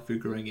itself if you're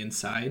growing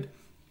inside.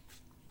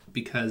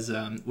 Because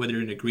whether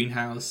you're in a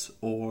greenhouse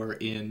or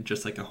in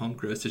just like a home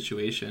grow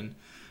situation,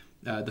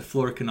 the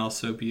floor can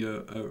also be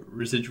a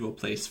residual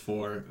place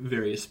for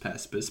various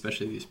pests, but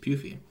especially these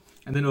pupae.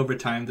 And then over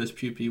time, those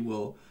pupae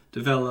will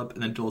develop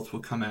and adults will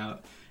come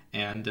out,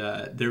 and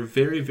they're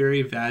very,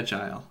 very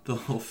agile.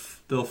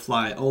 They'll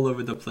fly all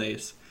over the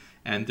place,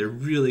 and they're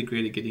really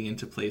great at getting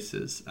into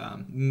places.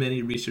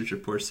 Many research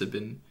reports have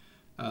been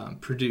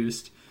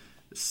produced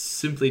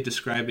simply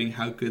describing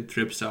how good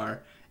thrips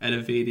are at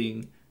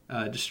evading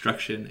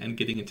destruction and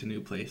getting into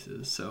new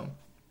places. So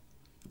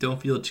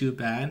don't feel too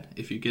bad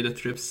if you get a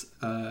thrips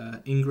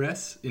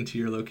ingress into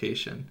your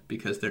location,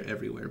 because they're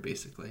everywhere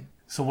basically.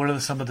 So what are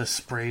some of the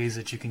sprays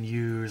that you can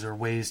use or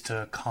ways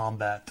to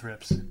combat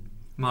thrips?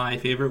 My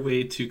favorite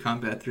way to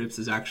combat thrips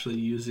is actually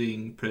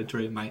using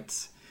predatory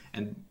mites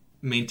and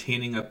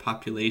maintaining a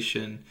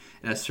population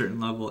at a certain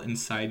level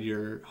inside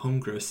your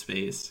home grow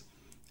space.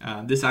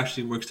 This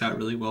actually works out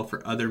really well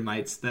for other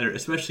mites that are,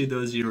 especially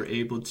those you're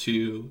able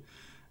to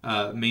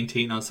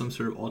maintain on some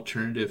sort of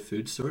alternative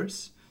food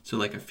source. So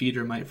like a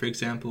feeder mite, for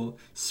example,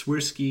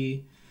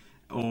 Swirsky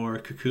or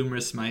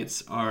Cucumis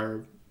mites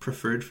are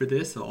preferred for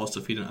this. They'll also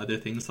feed on other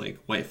things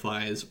like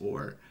whiteflies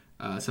or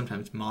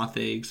sometimes moth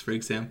eggs, for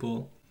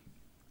example,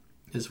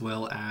 as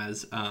well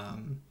as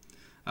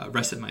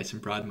russet mites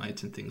and broad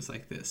mites and things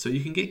like this. So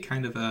you can get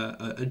kind of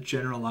a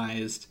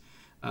generalized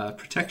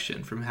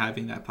protection from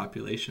having that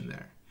population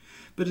there.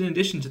 But in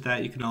addition to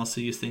that, you can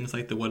also use things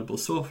like the wettable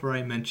sulfur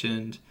I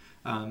mentioned.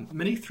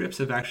 Many thrips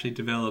have actually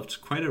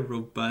developed quite a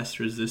robust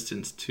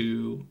resistance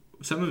to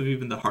some of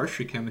even the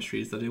harsher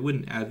chemistries that I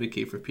wouldn't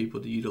advocate for people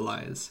to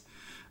utilize,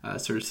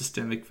 sort of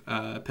systemic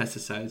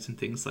pesticides and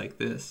things like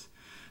this.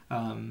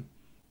 And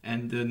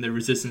then the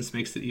resistance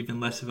makes it even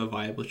less of a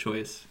viable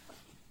choice.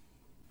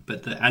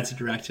 But the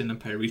azadirachtin and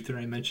pyrethrin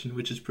I mentioned,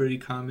 which is pretty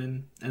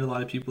common and a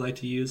lot of people like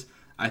to use,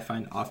 I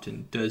find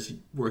often does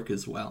work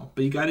as well.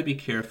 But you got to be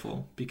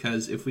careful,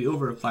 because if we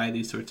over apply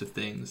these sorts of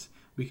things,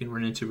 we can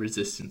run into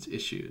resistance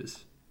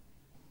issues.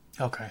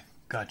 Okay,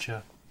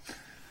 gotcha.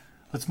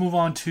 Let's move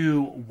on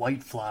to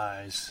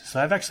whiteflies. So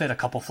I've actually had a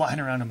couple flying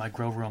around in my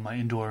grow room, my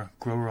indoor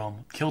grow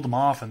room. Killed them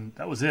off, and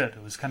that was it.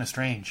 It was kind of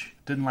strange.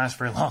 Didn't last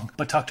very long.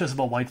 But talk to us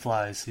about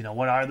whiteflies.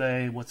 What are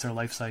they? What's their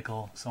life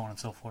cycle? So on and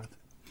so forth.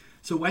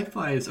 So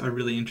whiteflies are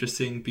really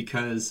interesting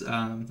because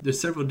there's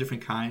several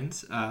different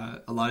kinds.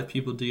 A lot of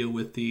people deal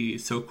with the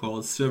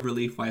so-called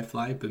silverleaf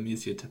whitefly,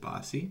 Bemisia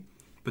tabaci.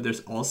 But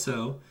there's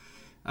also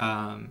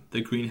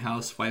the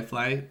greenhouse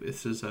whitefly.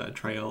 This is a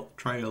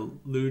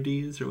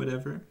Trioludes or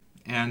whatever.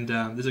 And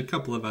there's a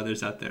couple of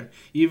others out there.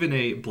 Even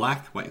a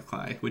black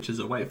whitefly, which is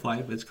a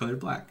whitefly, but it's colored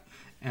black.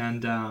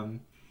 And as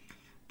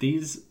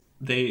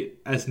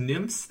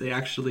nymphs, they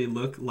actually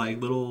look like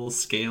little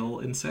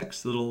scale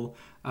insects, little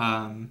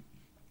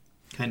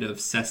kind of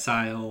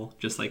sessile,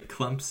 just like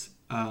clumps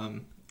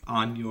on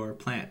your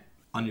plant,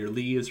 on your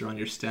leaves or on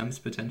your stems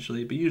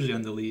potentially, but usually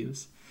on the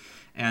leaves.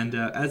 And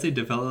as they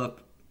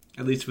develop,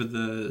 at least with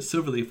the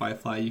silverleaf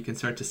whitefly, you can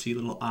start to see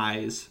little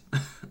eyes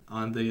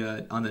on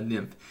the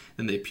nymph.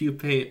 Then they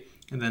pupate,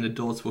 and then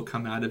adults will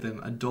come out of them.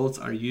 Adults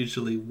are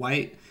usually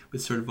white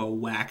with sort of a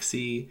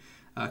waxy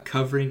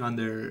covering on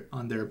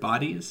their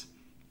bodies,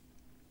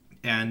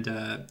 and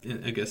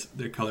I guess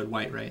they're colored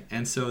white, right?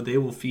 And so they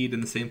will feed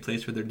in the same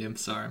place where their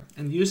nymphs are.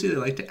 And usually they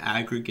like to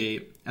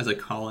aggregate as a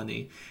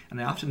colony.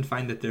 And I often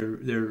find that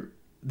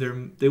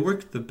they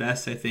work the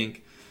best, I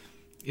think,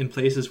 in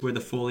places where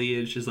the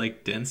foliage is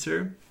like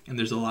denser and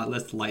there's a lot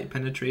less light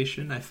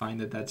penetration. I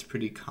find that that's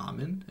pretty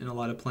common in a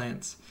lot of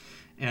plants.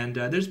 And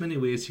there's many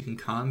ways you can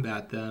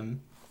combat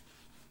them.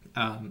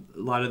 A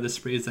lot of the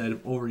sprays that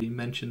I've already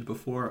mentioned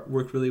before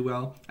work really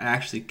well. I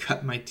actually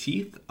cut my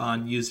teeth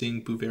on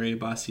using Beauveria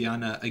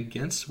bassiana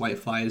against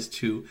whiteflies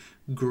to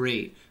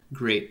great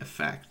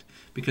effect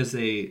because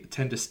they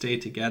tend to stay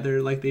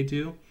together like they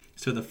do.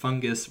 So the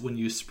fungus, when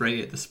you spray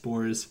it, the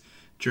spores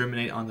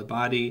germinate on the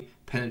body,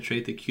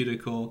 penetrate the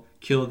cuticle,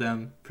 kill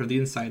them from the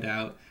inside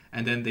out,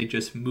 and then they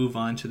just move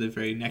on to the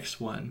very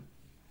next one.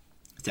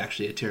 It's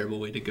actually a terrible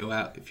way to go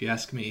out, if you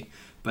ask me,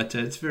 but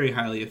it's very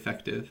highly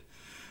effective.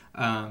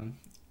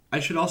 I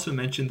should also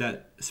mention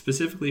that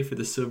specifically for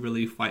the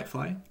silverleaf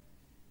whitefly,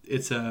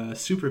 it's a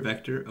super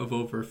vector of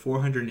over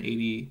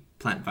 480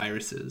 plant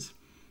viruses.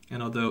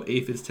 And although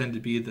aphids tend to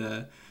be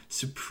the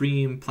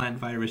supreme plant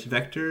virus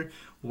vector,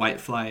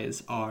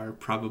 whiteflies are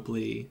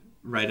probably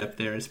right up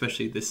there,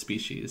 especially this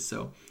species.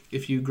 So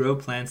if you grow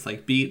plants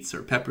like beets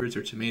or peppers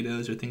or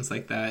tomatoes or things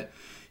like that,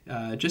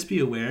 just be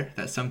aware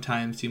that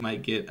sometimes you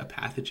might get a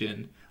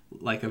pathogen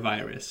like a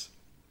virus.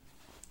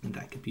 And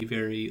that could be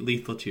very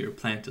lethal to your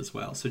plant as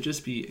well. So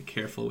just be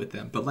careful with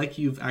them. But like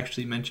you've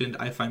actually mentioned,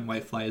 I find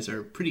whiteflies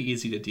are pretty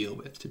easy to deal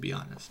with, to be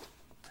honest.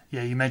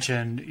 Yeah, you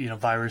mentioned,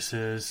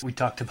 viruses. We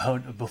talked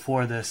about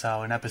before this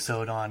how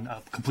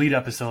a complete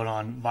episode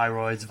on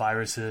viroids,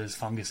 viruses,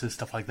 funguses,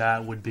 stuff like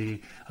that would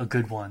be a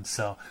good one.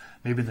 So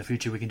maybe in the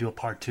future we can do a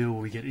part 2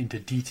 where we get into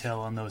detail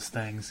on those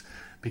things,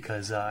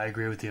 because I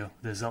agree with you.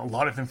 There's a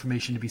lot of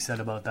information to be said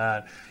about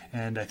that.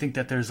 And I think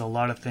that there's a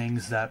lot of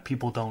things that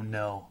people don't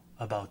know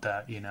about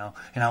that, and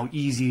how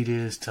easy it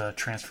is to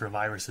transfer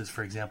viruses,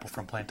 for example,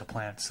 from plant to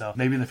plant. So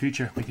maybe in the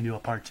future we can do a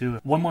part 2.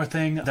 One more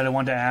thing that I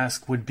wanted to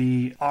ask would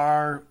be,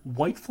 are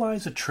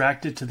whiteflies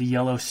attracted to the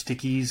yellow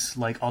stickies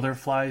like other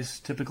flies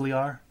typically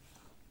are?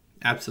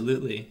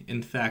 Absolutely.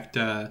 In fact,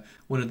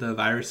 one of the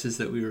viruses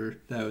that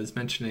I was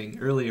mentioning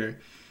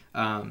earlier,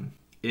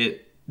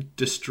 it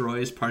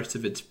destroys parts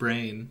of its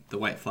brain, the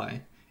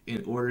whitefly,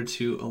 in order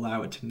to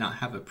allow it to not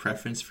have a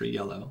preference for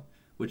yellow,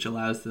 which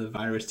allows the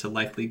virus to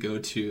likely go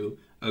to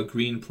a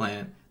green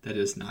plant that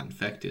is not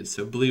infected.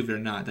 So believe it or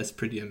not, that's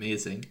pretty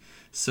amazing.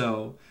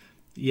 So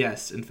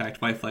yes, in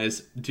fact,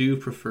 whiteflies do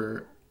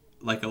prefer,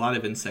 like a lot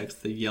of insects,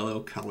 the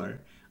yellow color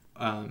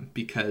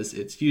because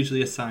it's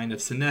usually a sign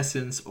of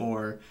senescence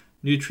or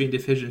nutrient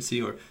deficiency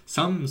or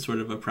some sort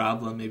of a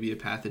problem, maybe a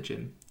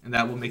pathogen, and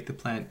that will make the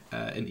plant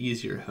an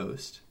easier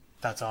host.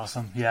 That's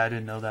awesome. Yeah, I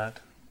didn't know that.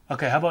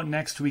 Okay, how about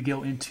next we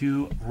go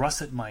into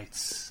russet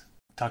mites?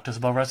 Talk to us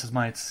about russet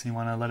mites. You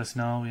want to let us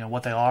know,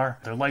 what they are,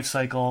 their life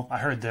cycle? I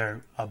heard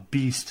they're a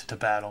beast to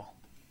battle.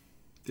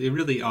 They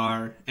really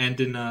are. And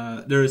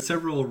there are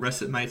several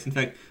russet mites. In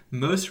fact,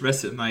 most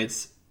russet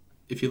mites,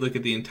 if you look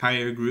at the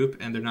entire group,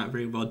 and they're not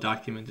very well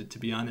documented, to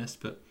be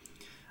honest, but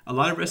a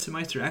lot of russet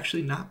mites are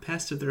actually not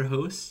pests of their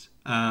hosts.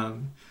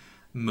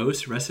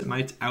 Most russet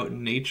mites out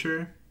in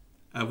nature,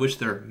 of which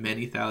there are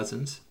many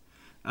thousands,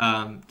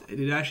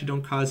 it actually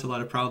don't cause a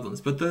lot of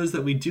problems. But those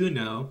that we do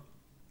know,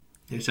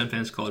 they're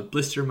sometimes called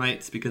blister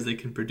mites because they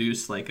can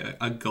produce like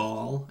a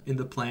gall in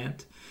the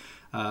plant.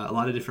 A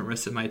lot of different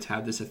russet mites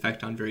have this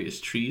effect on various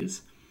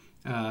trees.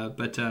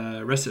 But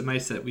russet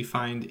mites that we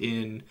find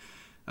in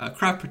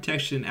crop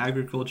protection,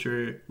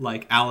 agriculture,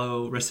 like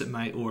aloe russet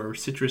mite or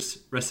citrus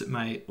russet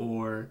mite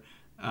or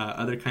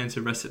other kinds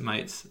of russet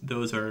mites,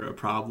 those are a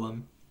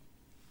problem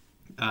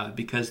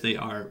because they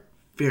are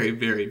very,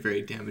 very,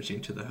 very damaging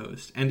to the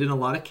host. And in a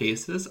lot of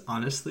cases,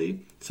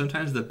 honestly,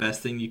 sometimes the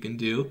best thing you can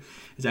do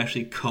is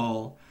actually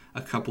cull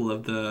a couple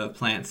of the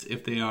plants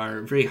if they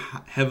are very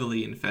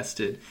heavily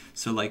infested.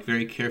 So like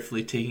very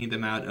carefully taking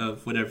them out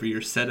of whatever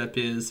your setup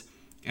is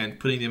and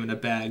putting them in a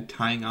bag,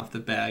 tying off the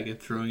bag and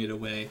throwing it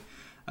away.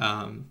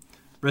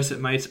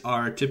 Russet mites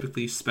are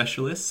typically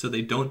specialists, so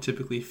they don't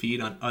typically feed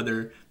on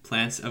other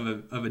plants of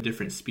a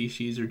different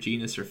species or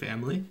genus or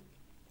family.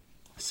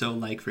 So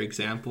like, for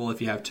example, if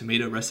you have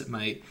tomato russet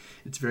mite,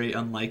 it's very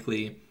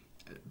unlikely,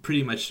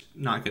 pretty much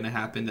not going to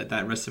happen,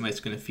 that russet mite is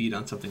going to feed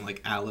on something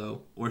like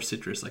aloe or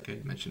citrus, like I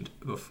mentioned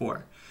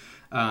before.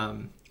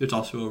 There's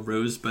also a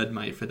rosebud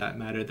mite, for that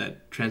matter,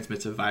 that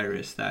transmits a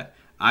virus that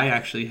I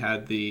actually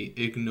had the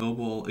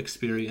ignoble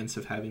experience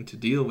of having to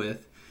deal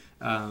with.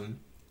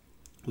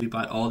 We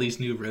bought all these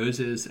new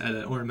roses at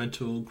an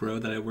ornamental grow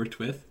that I worked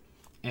with,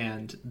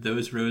 and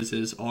those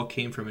roses all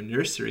came from a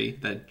nursery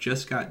that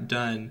just got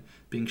done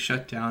being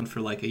shut down for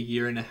like a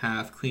year and a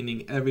half,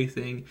 cleaning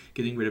everything,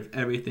 getting rid of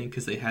everything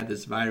because they had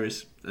this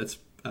virus that's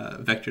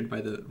vectored by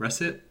the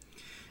russet.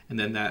 And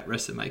then that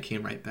russet mite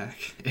came right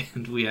back,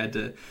 and we had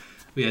to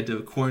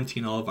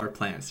quarantine all of our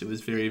plants. It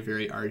was very,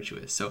 very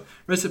arduous. So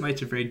russet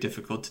mites are very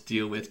difficult to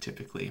deal with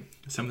typically.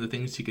 Some of the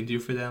things you can do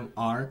for them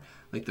are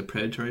like the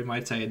predatory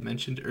mites I had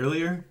mentioned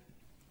earlier,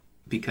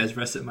 because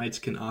russet mites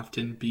can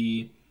often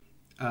be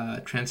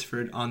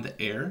transferred on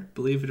the air,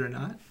 believe it or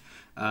not.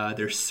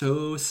 They're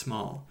so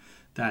small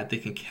that they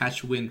can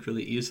catch wind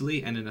really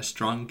easily, and in a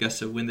strong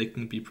gust of wind they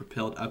can be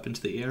propelled up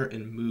into the air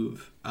and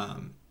move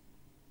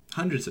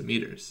hundreds of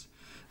meters.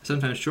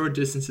 Sometimes short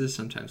distances,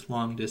 sometimes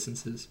long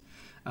distances.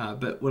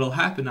 But what will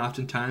happen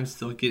oftentimes,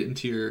 they'll get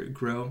into your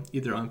grow,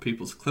 either on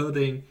people's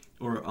clothing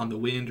or on the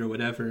wind or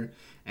whatever,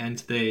 and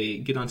they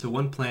get onto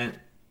one plant,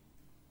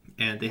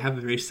 and they have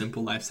a very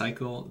simple life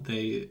cycle.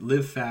 They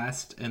live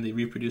fast and they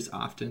reproduce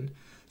often,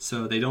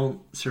 so they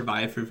don't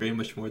survive for very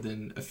much more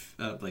than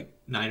like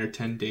 9 or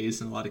 10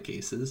 days in a lot of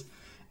cases,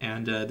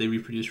 and they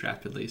reproduce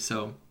rapidly.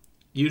 So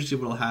usually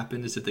what will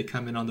happen is if they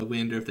come in on the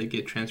wind, or if they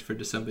get transferred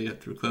to somebody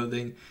through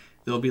clothing,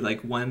 there'll be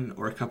like one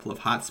or a couple of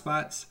hot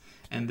spots,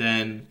 and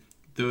then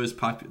those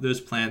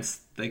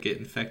plants that get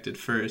infected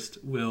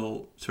first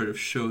will sort of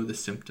show the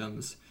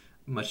symptoms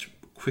much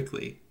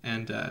quickly.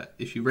 And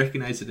if you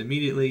recognize it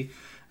immediately,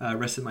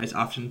 russet mites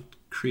often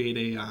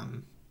create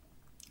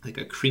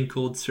a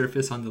crinkled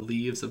surface on the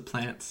leaves of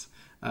plants.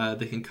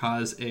 They can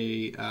cause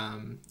a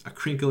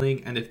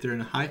crinkling, and if they're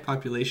in a high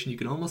population, you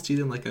can almost see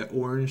them like a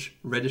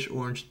reddish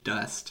orange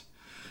dust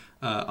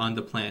on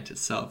the plant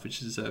itself,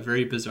 which is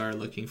very bizarre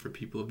looking for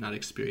people who have not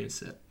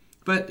experienced it.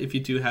 But if you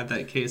do have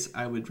that case,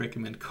 I would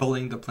recommend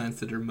culling the plants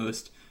that are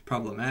most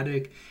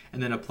problematic,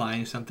 and then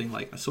applying something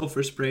like a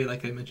sulfur spray,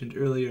 like I mentioned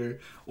earlier,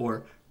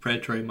 or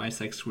predatory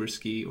mites like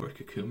Swirsky or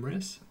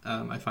Cucumeris.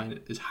 I find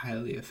it is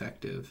highly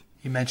effective.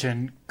 You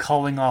mentioned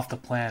culling off the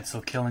plants,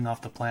 so killing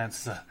off the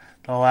plants is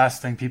the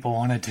last thing people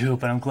want to do,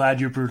 but I'm glad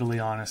you're brutally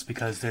honest,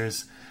 because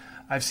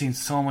I've seen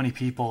so many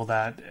people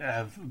that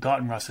have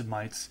gotten russet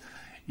mites,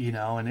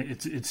 and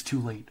it's too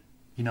late.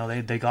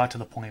 They got to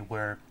the point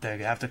where they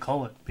have to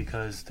cull it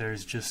because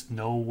there's just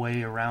no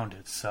way around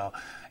it. So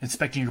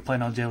inspecting your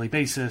plant on a daily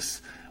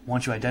basis,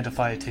 once you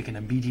identify it, taking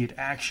immediate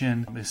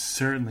action is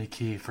certainly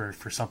key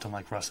for something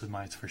like russet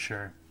mites, for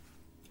sure.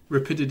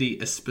 Rapidity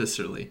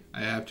especially.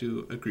 I have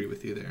to agree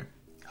with you there.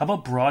 How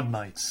about broad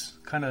mites?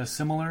 Kind of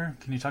similar?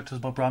 Can you talk to us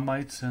about broad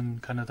mites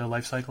and kind of their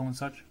life cycle and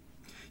such?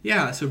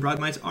 Yeah, so broad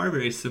mites are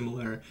very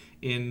similar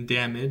in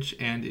damage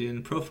and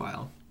in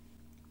profile.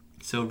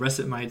 So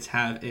russet mites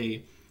have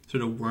a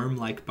sort of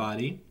worm-like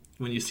body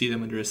when you see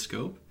them under a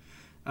scope.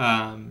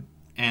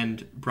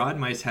 And broad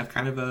mites have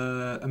kind of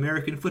a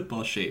American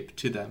football shape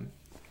to them.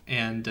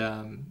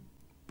 And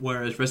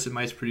whereas russet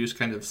mites produce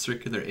kind of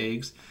circular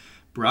eggs,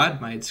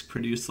 broad mites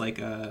produce like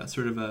a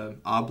sort of a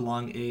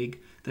oblong egg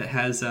that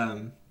has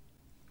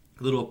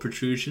little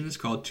protrusions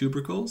called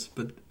tubercles,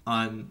 but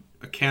on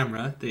a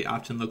camera they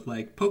often look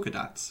like polka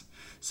dots.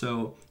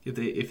 So if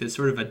it's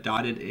sort of a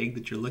dotted egg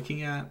that you're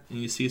looking at, and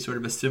you see sort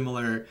of a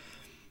similar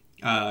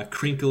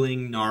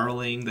crinkling,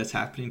 gnarling that's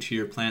happening to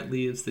your plant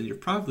leaves, then you're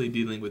probably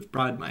dealing with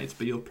broad mites,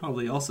 but you'll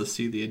probably also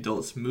see the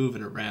adults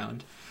moving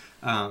around.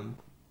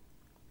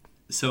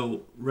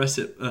 So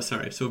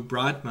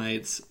broad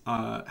mites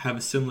have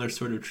a similar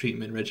sort of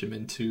treatment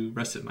regimen to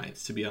russet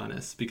mites, to be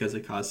honest, because they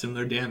cause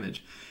similar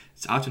damage.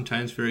 It's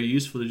oftentimes very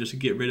useful to just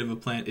get rid of a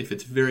plant if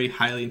it's very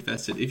highly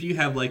infested. If you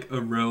have like a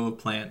row of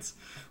plants,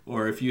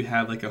 or if you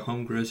have like a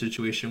home grow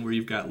situation where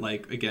you've got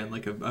like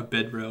a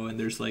bed row and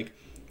there's like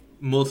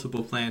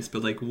multiple plants,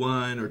 but like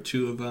one or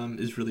two of them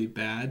is really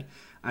bad,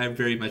 I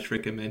very much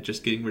recommend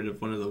just getting rid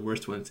of one of the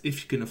worst ones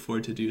if you can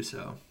afford to do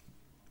so.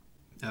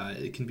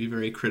 It can be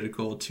very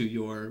critical to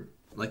your,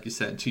 like you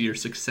said, to your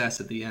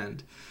success at the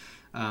end.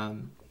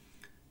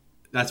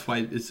 That's why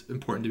it's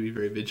important to be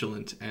very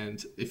vigilant.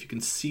 And if you can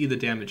see the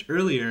damage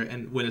earlier,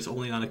 and when it's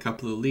only on a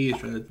couple of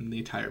leaves rather than the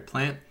entire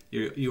plant,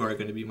 you are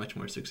going to be much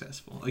more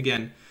successful.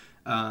 Again,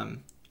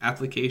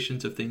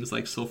 Applications of things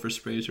like sulfur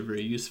sprays are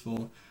very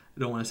useful. I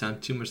don't want to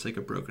sound too much like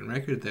a broken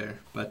record there,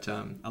 but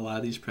a lot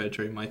of these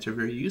predatory mites are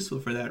very useful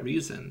for that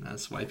reason.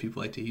 That's why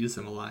people like to use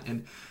them a lot.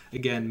 And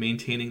again,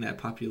 maintaining that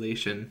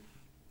population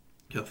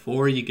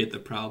before you get the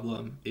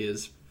problem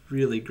is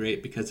really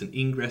great, because an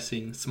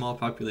ingressing small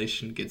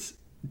population gets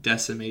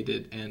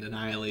decimated and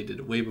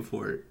annihilated way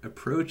before it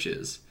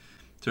approaches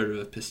sort of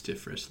a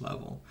pestiferous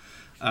level.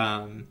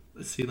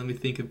 Let's see, let me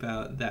think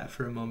about that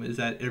for a moment. Is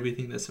that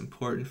everything that's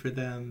important for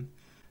them?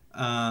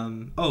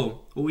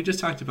 We just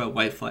talked about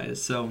whiteflies.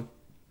 So,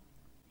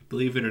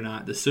 believe it or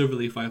not, the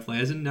silverleaf whitefly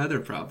has another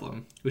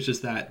problem, which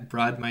is that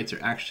broad mites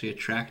are actually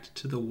attracted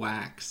to the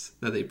wax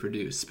that they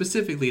produce,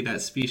 specifically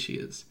that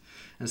species.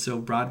 And so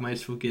broad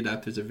mites will get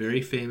up. There's a very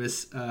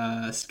famous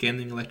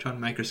scanning electron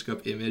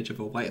microscope image of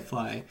a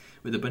whitefly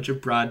with a bunch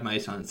of broad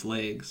mites on its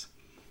legs.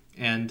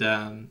 And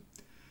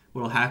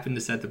what will happen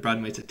is that the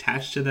broad mites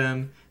attach to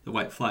them, the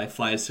whitefly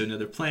flies to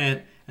another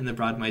plant, and the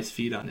broad mites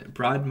feed on it.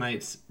 Broad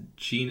mites'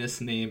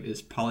 genus name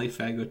is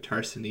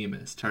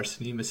Polyphagotarsinemus.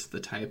 Tarsinemus is the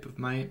type of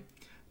mite.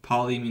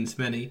 Poly means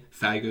many,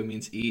 phago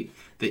means eat.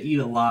 They eat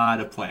a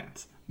lot of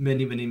plants.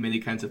 Many, many, many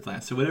kinds of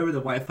plants. So whatever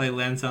the whitefly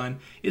lands on,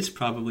 it's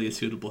probably a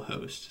suitable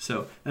host.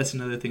 So that's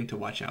another thing to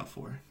watch out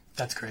for.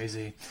 That's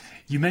crazy.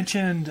 You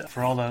mentioned,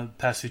 for all the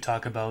pests you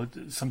talk about,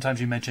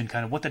 sometimes you mentioned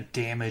kind of what the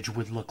damage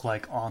would look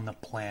like on the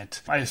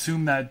plant. I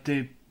assume that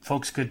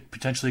folks could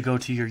potentially go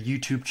to your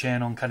YouTube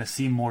channel and kind of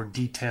see more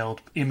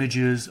detailed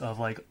images of,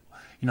 like,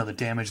 you know, the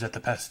damage that the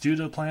pests do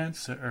to the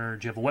plants, or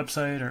do you have a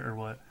website or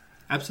what?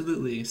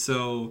 Absolutely.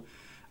 So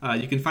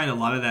you can find a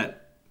lot of that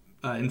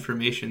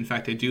information. In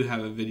fact, I do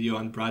have a video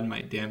on broad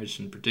mite damage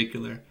in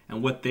particular,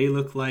 and what they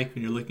look like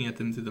when you're looking at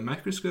them through the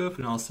microscope,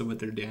 and also what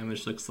their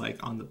damage looks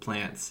like on the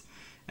plants.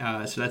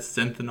 So that's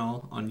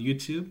Zenthanol on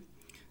YouTube.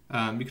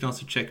 You can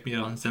also check me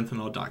out on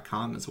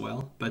zenthanol.com as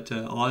well. But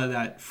a lot of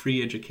that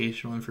free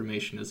educational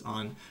information is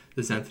on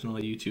the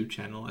Zenthanol YouTube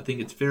channel. I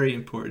think it's very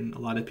important. A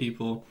lot of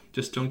people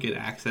just don't get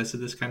access to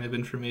this kind of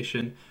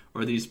information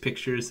or these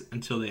pictures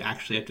until they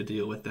actually have to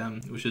deal with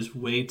them, which is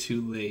way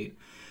too late.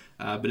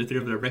 But if they're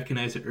able to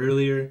recognize it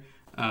earlier,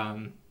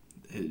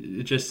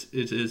 it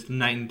is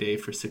night and day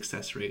for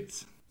success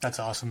rates. That's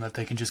awesome that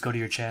they can just go to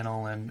your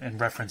channel and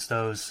reference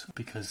those,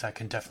 because that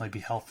can definitely be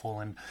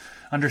helpful in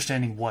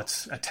understanding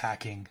what's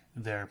attacking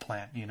their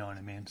plant, you know what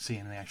I mean?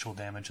 Seeing the actual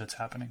damage that's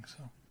happening.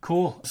 So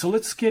cool. So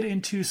let's get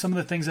into some of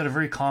the things that are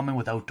very common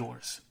with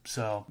outdoors.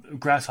 So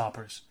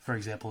grasshoppers, for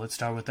example, let's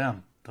start with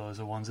them. Those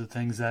are ones of the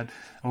things that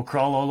will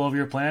crawl all over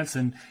your plants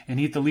and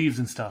eat the leaves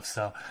and stuff.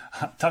 So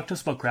talk to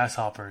us about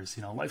grasshoppers,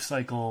 you know, life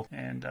cycle,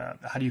 and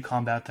how do you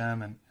combat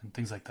them and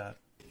things like that?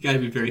 You got to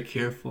be very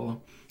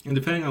careful. And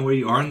depending on where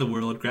you are in the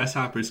world,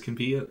 grasshoppers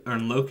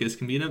and locusts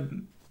can be a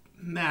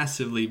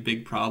massively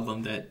big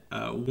problem that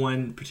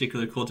one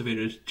particular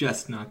cultivator is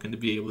just not going to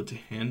be able to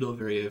handle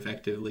very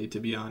effectively,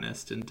 to be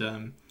honest.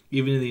 And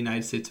even in the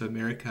United States of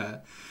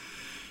America,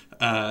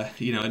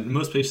 in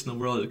most places in the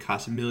world, it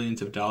costs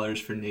millions of dollars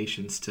for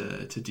nations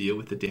to deal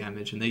with the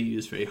damage, and they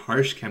use very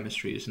harsh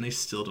chemistries, and they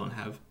still don't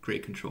have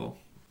great control.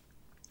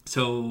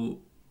 So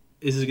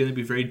this is going to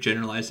be very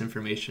generalized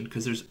information,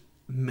 because there's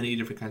many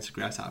different kinds of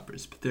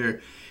grasshoppers, but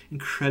they're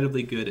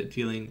incredibly good at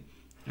dealing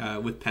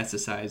with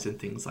pesticides and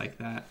things like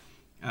that.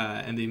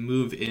 And they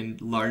move in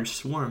large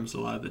swarms a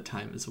lot of the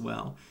time as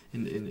well,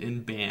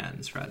 in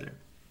bands rather.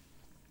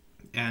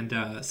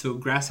 And so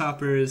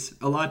grasshoppers,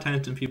 a lot of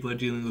times when people are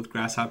dealing with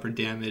grasshopper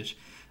damage,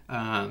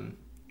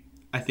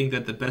 I think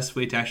that the best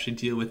way to actually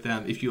deal with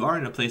them, if you are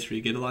in a place where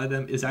you get a lot of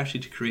them, is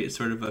actually to create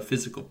sort of a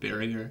physical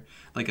barrier,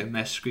 like a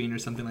mesh screen or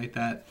something like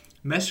that.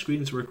 Mesh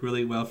screens work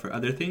really well for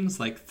other things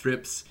like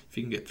thrips, if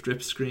you can get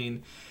thrip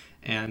screen,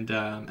 and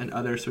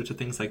other sorts of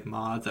things like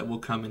moths that will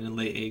come in and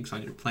lay eggs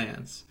on your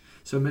plants.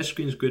 So mesh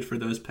screen is good for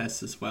those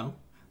pests as well.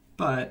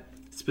 But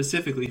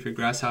specifically for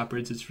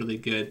grasshoppers, it's really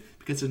good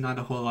because there's not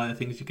a whole lot of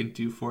things you can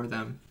do for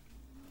them.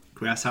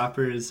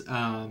 Grasshoppers,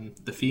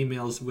 the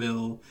females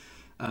will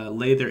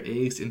lay their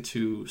eggs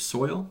into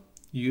soil,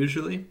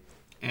 usually.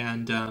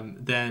 And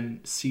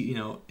then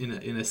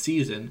in a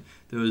season,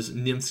 those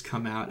nymphs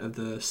come out of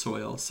the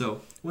soil.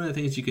 So one of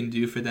the things you can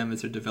do for them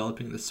as they're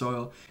developing the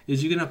soil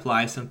is you can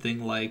apply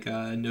something like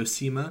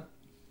Nosema,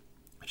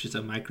 which is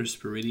a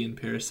microsporidian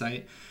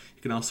parasite.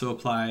 You can also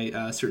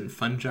apply certain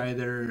fungi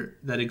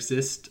that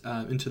exist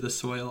into the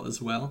soil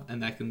as well,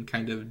 and that can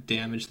kind of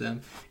damage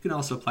them. You can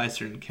also apply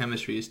certain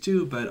chemistries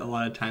too, but a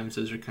lot of times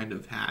those are kind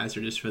of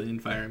hazardous for the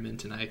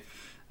environment, and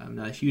I'm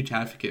not a huge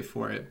advocate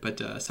for it,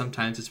 but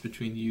sometimes it's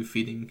between you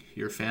feeding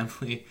your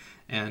family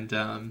and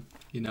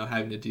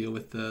having to deal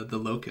with the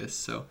locusts.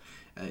 So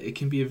it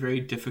can be a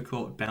very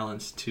difficult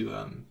balance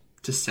to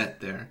set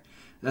there.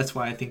 That's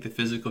why I think the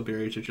physical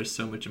barriers are just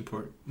so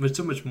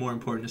much more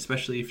important,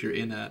 especially if you're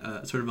in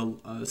a sort of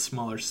a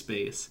smaller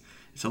space.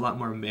 It's a lot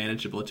more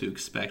manageable to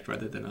expect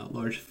rather than a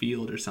large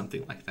field or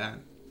something like that.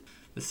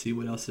 Let's see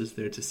what else is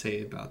there to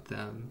say about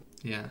them.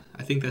 Yeah,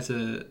 I think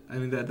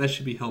that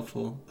should be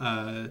helpful.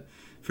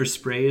 For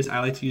sprays, I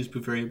like to use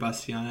Beauveria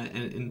bassiana,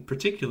 and in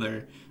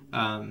particular,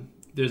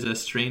 there's a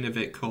strain of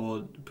it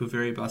called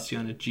Beauveria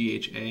bassiana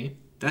GHA.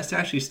 That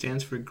actually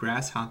stands for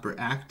grasshopper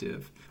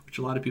active, which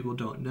a lot of people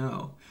don't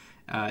know.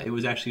 It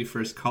was actually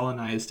first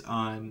colonized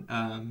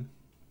on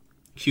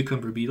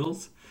cucumber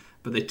beetles,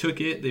 but they took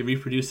it, they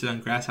reproduced it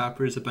on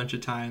grasshoppers a bunch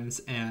of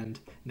times, and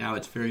now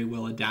it's very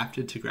well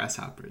adapted to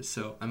grasshoppers.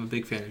 So I'm a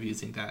big fan of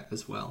using that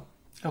as well.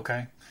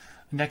 Okay.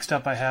 Next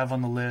up I have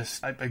on the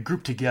list, I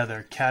grouped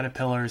together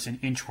caterpillars and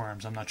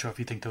inchworms. I'm not sure if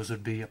you think those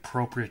would be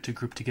appropriate to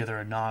group together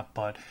or not,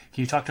 but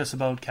can you talk to us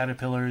about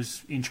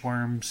caterpillars,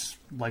 inchworms,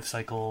 life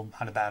cycle,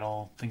 how to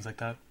battle, things like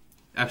that?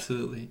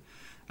 Absolutely.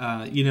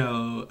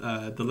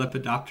 The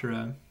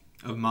Lepidoptera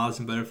of moths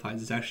and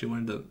butterflies is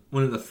actually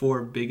one of the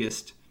 4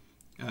 biggest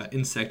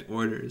insect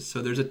orders.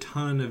 So there's a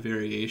ton of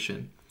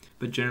variation,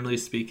 but generally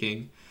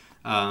speaking,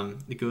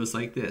 it goes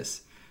like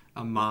this.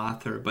 A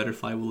moth or a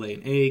butterfly will lay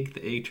an egg.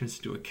 The egg turns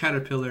into a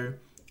caterpillar.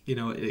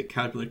 A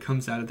caterpillar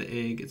comes out of the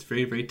egg. It's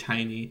very, very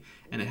tiny,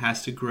 and it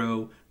has to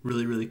grow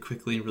really, really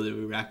quickly and really,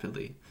 really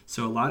rapidly.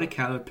 So a lot of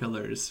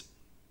caterpillars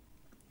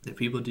that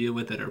people deal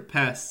with that are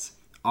pests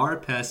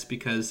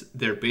because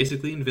they're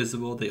basically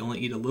invisible. They only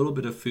eat a little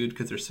bit of food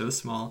because they're so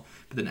small.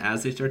 But then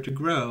as they start to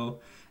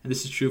grow, and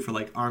this is true for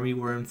like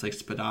armyworms like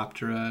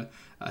Spodoptera,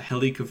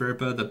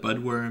 Helicoverpa, the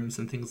budworms,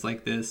 and things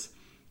like this,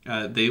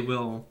 they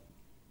will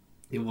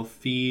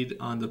feed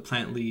on the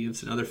plant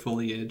leaves and other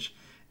foliage,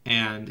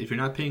 and if you're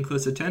not paying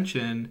close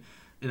attention,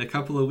 in a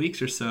couple of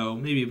weeks or so,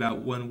 maybe about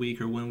 1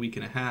 week or 1 week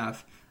and a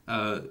half,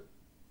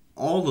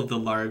 all of the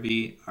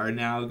larvae are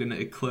now going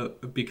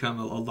to become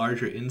a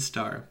larger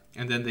instar,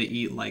 and then they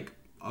eat like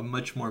a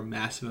much more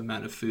massive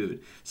amount of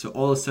food. So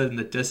all of a sudden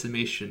the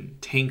decimation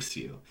tanks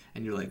you,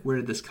 and you're like, where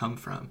did this come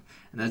from?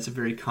 And that's a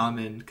very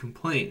common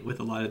complaint with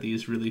a lot of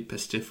these really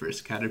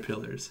pestiferous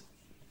caterpillars.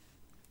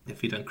 They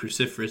feed on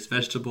cruciferous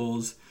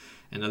vegetables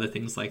and other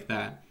things like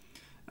that.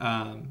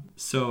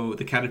 So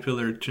the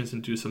caterpillar turns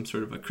into some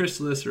sort of a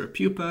chrysalis or a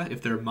pupa.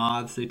 If they're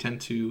moths, they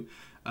tend to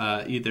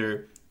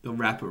they'll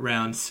wrap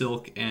around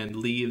silk and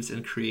leaves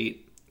and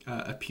create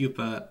a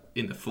pupa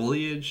in the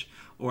foliage,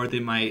 or they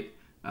might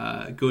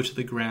go to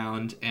the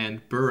ground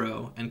and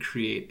burrow and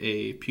create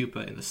a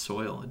pupa in the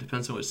soil. It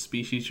depends on what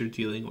species you're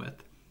dealing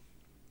with.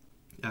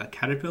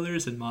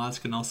 Caterpillars and moths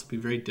can also be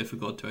very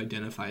difficult to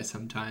identify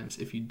sometimes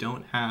if you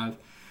don't have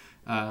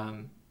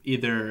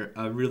either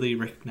a really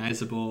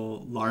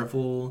recognizable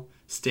larval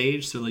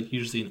stage, so like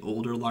usually an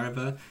older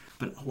larva,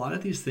 but a lot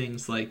of these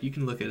things, like you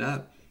can look it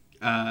up,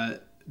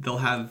 they'll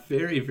have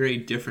very, very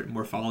different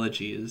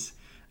morphologies.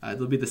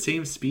 They'll be the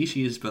same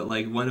species, but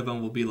like one of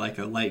them will be like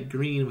a light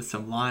green with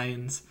some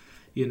lines,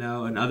 and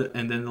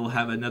then they'll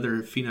have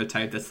another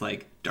phenotype that's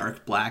like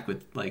dark black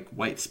with like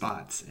white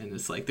spots, and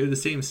it's like they're the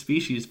same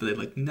species, but they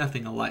look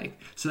nothing alike.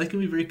 So that can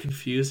be very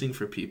confusing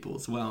for people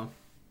as well.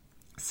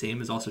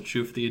 Same is also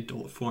true for the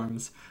adult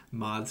forms.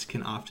 Moths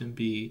can often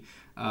be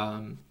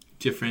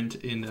different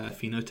in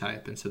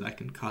phenotype, and so that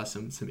can cause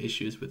some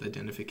issues with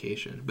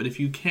identification. But if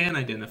you can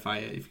identify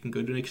it, if you can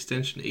go to an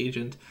extension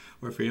agent,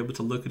 or if you're able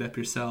to look it up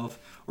yourself,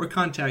 or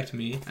contact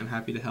me, I'm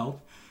happy to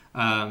help,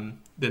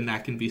 then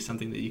that can be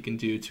something that you can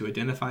do to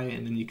identify it,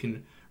 and then you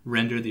can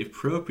render the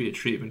appropriate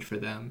treatment for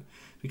them.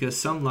 Because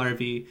some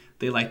larvae,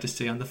 they like to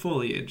stay on the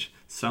foliage.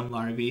 Some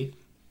larvae,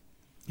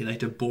 you like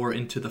to bore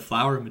into the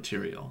flower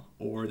material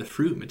or the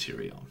fruit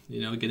material,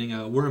 getting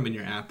a worm in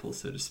your apple,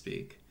 so to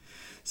speak.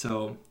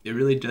 So it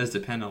really does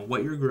depend on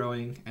what you're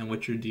growing and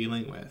what you're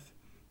dealing with.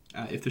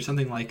 If there's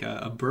something like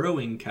a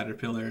burrowing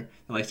caterpillar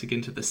that likes to get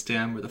into the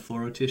stem or the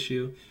floral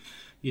tissue,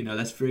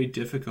 that's very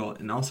difficult,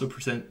 and also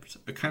presents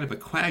a kind of a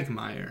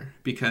quagmire,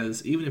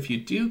 because even if you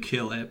do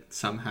kill it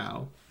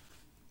somehow,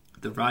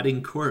 the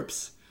rotting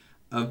corpse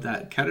of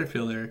that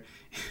caterpillar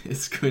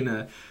is going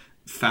to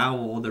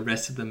foul the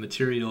rest of the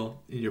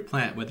material in your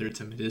plant, whether it's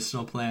a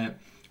medicinal plant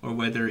or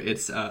whether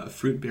it's a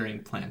fruit-bearing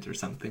plant or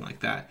something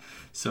like that.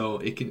 So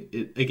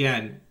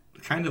again,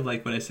 kind of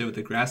like what I said with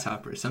the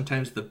grasshopper,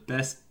 sometimes the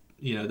best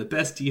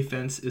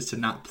defense is to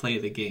not play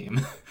the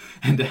game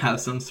and to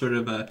have some sort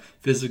of a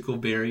physical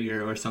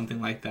barrier or something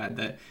like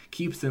that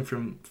keeps them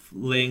from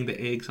laying the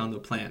eggs on the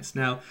plants.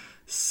 Now,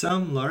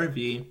 some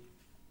larvae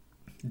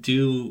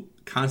do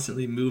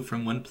constantly move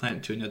from one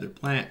plant to another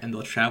plant, and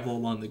they'll travel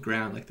along the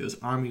ground like those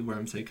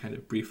armyworms I kind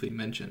of briefly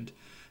mentioned.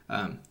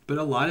 But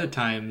a lot of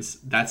times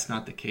that's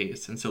not the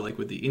case. And so like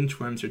with the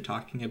inchworms you're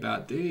talking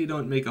about, they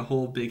don't make a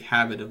whole big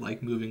habit of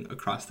like moving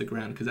across the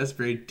ground, because that's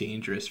very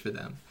dangerous for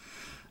them.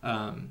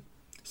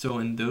 So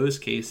in those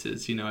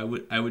cases,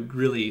 I would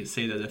really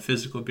say that a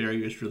physical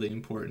barrier is really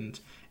important,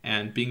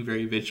 and being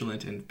very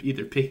vigilant and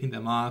either picking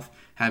them off,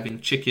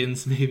 having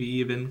chickens maybe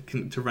even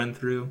to run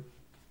through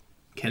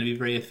can be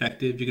very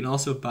effective. You can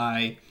also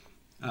buy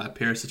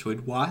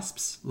parasitoid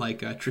wasps like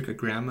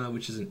Trichogramma,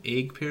 which is an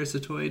egg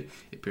parasitoid.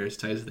 It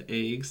parasitizes the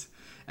eggs.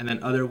 And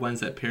then other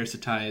ones that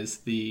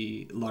parasitize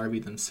the larvae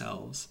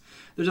themselves.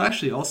 There's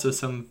actually also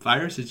some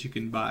viruses you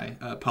can buy,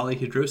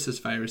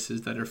 polyhedrosis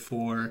viruses that are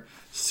for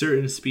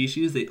certain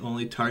species. They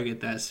only target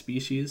that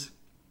species.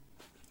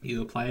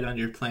 You apply it on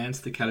your plants.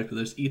 The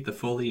caterpillars eat the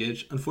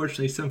foliage.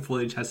 Unfortunately, some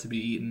foliage has to be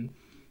eaten.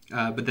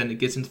 but then it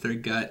gets into their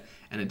gut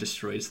and it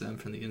destroys them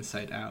from the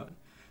inside out.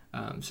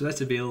 So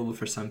that's available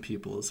for some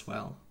people as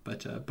well.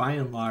 But by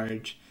and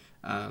large,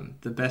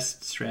 the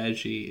best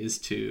strategy is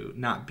to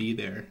not be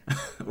there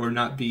or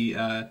not be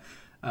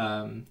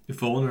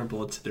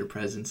vulnerable to their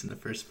presence in the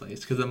first place,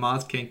 because the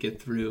moths can't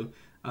get through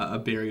a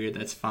barrier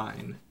that's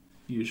fine,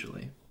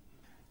 usually.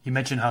 You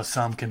mentioned how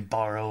some can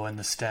burrow in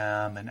the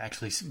stem and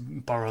actually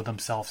burrow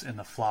themselves in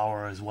the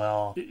flower as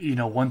well. You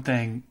know, one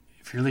thing,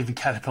 if you're leaving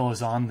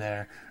caterpillars on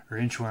there or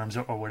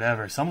inchworms or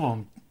whatever, some of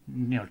them,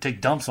 you know,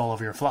 take dumps all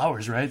over your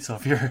flowers, right? So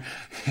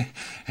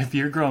if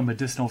you're growing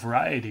medicinal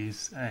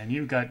varieties and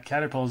you've got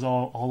caterpillars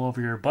all over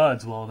your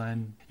buds, well,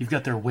 then you've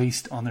got their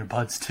waste on their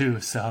buds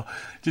too. So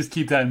just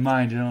keep that in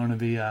mind. You don't want to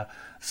be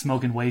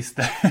smoking waste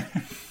there.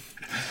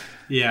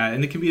 Yeah,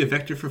 and it can be a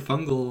vector for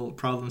fungal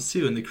problems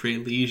too, and they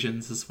create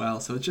lesions as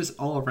well. So it's just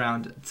all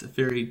around, it's a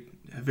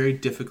very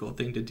difficult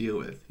thing to deal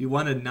with. You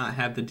want to not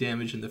have the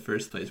damage in the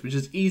first place, which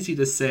is easy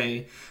to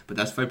say, but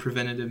that's why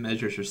preventative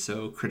measures are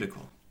so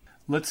critical.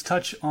 Let's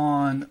touch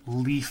on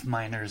leaf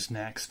miners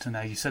next.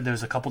 Now, you said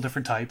there's a couple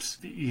different types.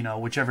 You know,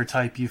 whichever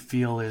type you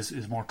feel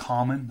is more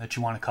common that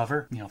you want to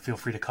cover, you know, feel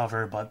free to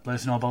cover. But let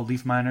us know about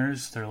leaf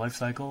miners, their life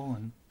cycle,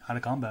 and how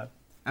to combat.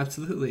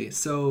 Absolutely.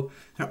 So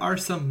there are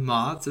some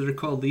moths that are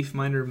called leaf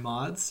miner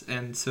moths,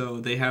 and so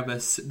they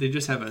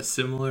just have a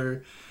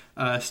similar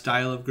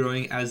style of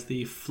growing as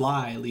the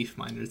fly leaf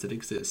miners that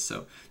exist.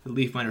 So the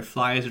leaf miner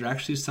flies are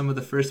actually some of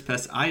the first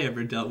pests I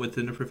ever dealt with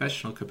in a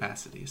professional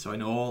capacity, so I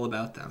know all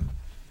about them.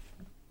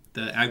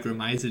 The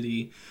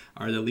Agromyzidae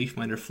are the leaf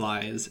miner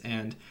flies,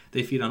 and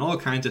they feed on all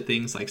kinds of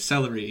things like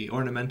celery,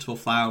 ornamental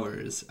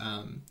flowers,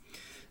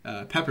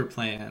 pepper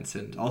plants,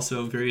 and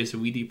also various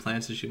weedy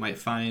plants that you might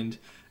find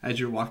as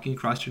you're walking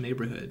across your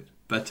neighborhood.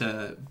 But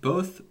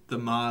both the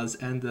moths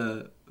and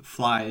the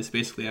flies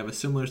basically have a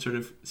similar sort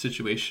of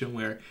situation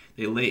where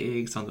they lay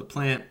eggs on the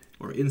plant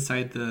or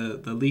inside the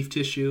leaf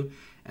tissue,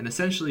 and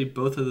essentially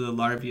both of the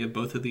larvae of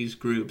both of these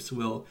groups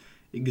will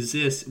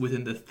exist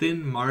within the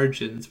thin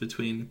margins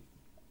between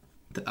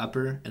the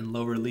upper and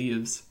lower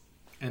leaves.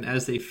 And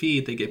as they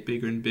feed, they get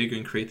bigger and bigger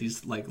and create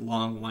these like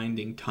long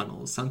winding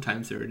tunnels.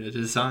 Sometimes they're in a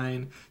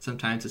design,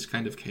 sometimes it's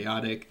kind of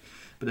chaotic,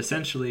 but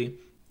essentially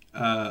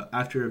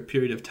after a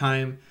period of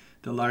time,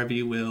 the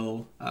larvae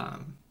will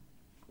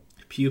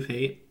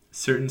pupate.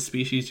 Certain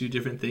species do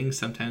different things.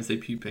 Sometimes they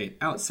pupate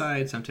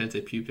outside, sometimes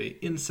they pupate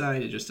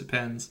inside. It just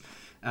depends.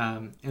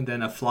 And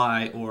then a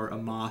fly or a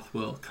moth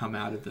will come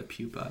out of the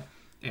pupa,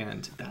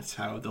 and that's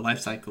how the life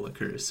cycle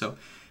occurs. So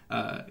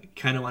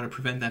kind of want to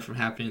prevent that from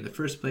happening in the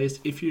first place.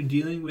 If you're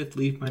dealing with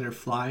leaf miner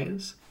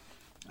flies,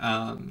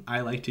 I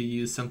like to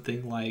use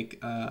something like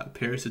a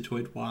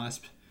parasitoid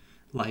wasp,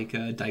 like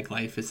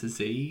Diglyphus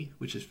azei,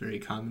 which is very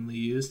commonly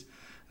used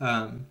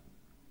in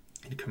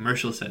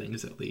commercial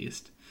settings, at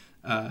least.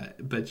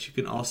 But you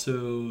can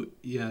also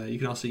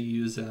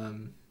use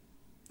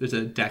there's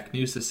a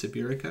Dacnusa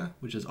sibirica,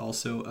 which is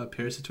also a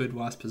parasitoid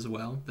wasp as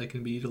well, that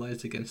can be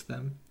utilized against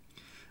them.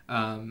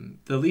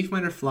 The leaf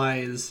miner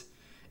flies,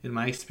 in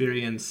my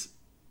experience,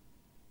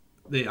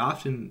 they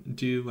often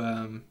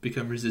do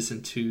become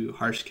resistant to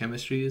harsh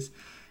chemistries.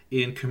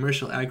 In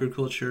commercial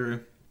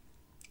agriculture,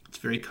 it's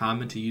very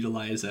common to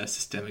utilize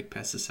systemic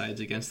pesticides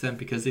against them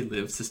because they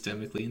live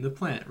systemically in the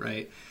plant,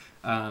 right?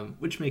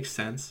 Which makes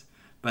sense.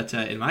 But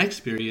in my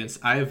experience,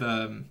 I've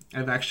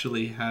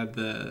actually had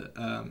the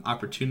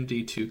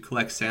opportunity to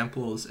collect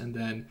samples and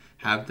then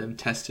have them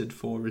tested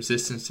for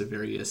resistance to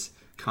various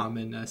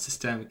common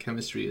systemic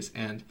chemistries,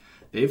 and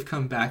they've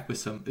come back with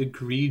some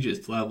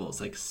egregious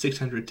levels, like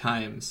 600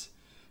 times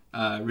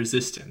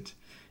resistant.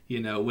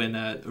 You know, when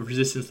a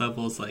resistance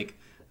level is like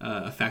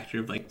a factor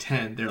of like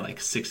 10, they're like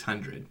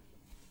 600.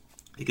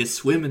 You can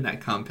swim in that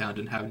compound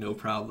and have no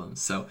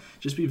problems. So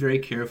just be very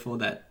careful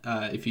that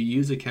if you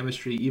use a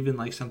chemistry, even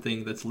like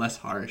something that's less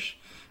harsh,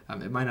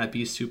 it might not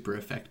be super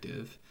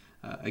effective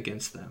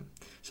against them.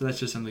 So that's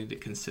just something to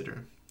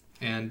consider.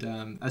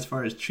 And as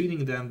far as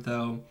treating them,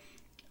 though,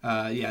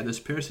 those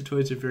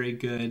parasitoids are very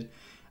good.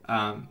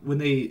 When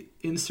they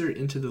insert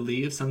into the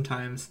leaves,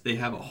 sometimes they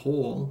have a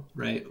hole,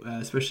 right?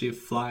 Especially if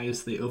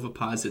flies, they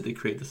oviposit, they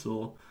create this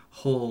little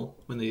hole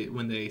when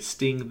they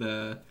sting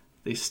the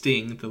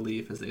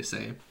leaf, as they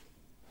say.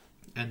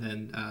 And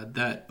then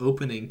that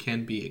opening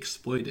can be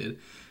exploited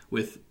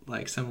with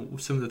like some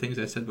of the things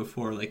I said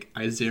before, like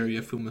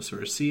Eiseria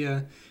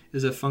fumisoracea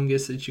is a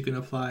fungus that you can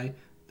apply.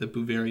 The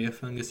Beauveria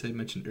fungus I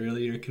mentioned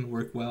earlier can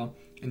work well,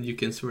 and you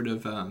can sort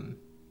of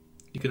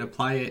you can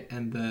apply it,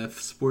 and the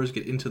spores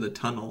get into the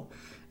tunnel,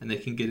 and they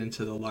can get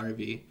into the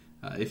larvae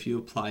if you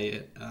apply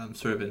it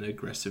sort of at an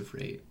aggressive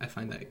rate. I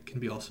find that can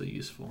be also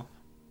useful.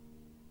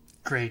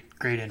 Great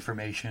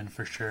information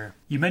for sure.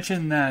 You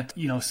mentioned that,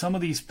 you know, some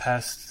of these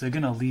pests, they're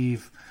going to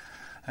leave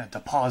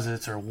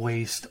deposits or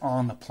waste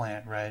on the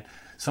plant, right?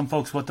 Some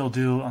folks, what they'll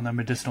do on their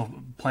medicinal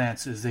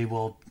plants is they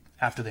will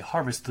after they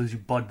harvest, they'll do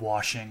bud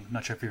washing. I'm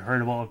not sure if you've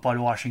heard about what bud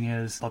washing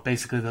is, but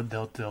basically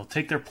they'll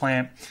take their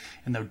plant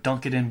and they'll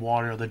dunk it in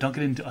water. They'll dunk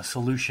it into a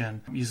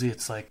solution. Usually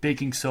it's like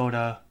baking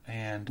soda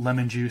and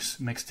lemon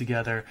juice mixed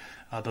together.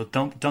 They'll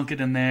dunk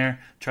it in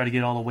there, try to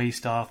get all the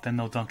waste off. Then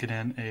they'll dunk it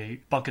in a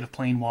bucket of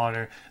plain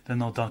water. Then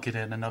they'll dunk it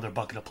in another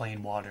bucket of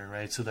plain water,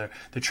 right? So they're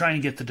trying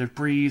to get the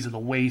debris or the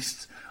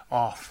waste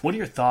off. What are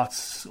your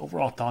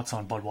overall thoughts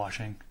on bud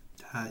washing?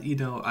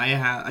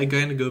 I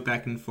kind of go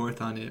back and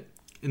forth on it.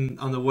 And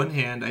on the one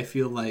hand, I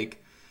feel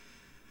like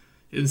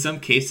in some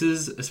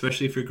cases,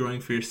 especially if you're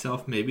growing for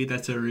yourself, maybe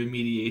that's a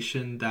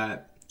remediation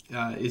that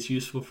is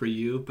useful for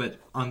you. But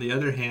on the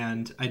other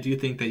hand, I do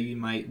think that you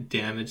might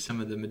damage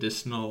some of the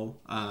medicinal,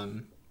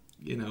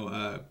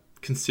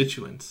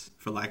 constituents,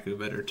 for lack of a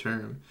better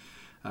term,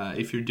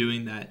 if you're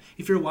doing that.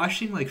 If you're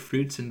washing like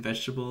fruits and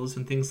vegetables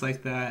and things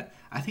like that,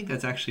 I think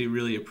that's actually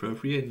really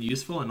appropriate and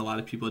useful, and a lot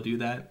of people do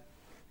that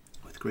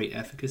with great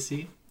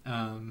efficacy.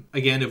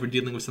 Again, if we're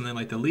dealing with something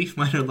like the leaf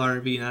miner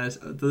larvae and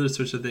those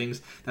sorts of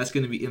things, that's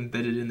going to be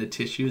embedded in the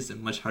tissues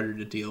and much harder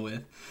to deal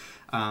with.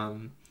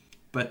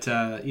 But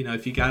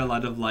if you got a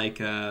lot of like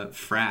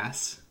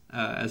frass,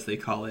 as they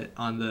call it,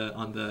 on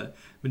the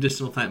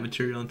medicinal plant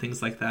material and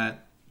things like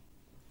that,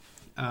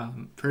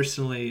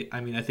 personally,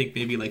 I think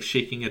maybe like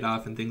shaking it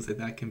off and things like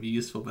that can be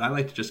useful, but I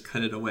like to just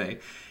cut it away.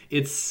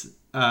 It's,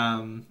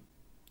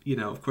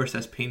 of course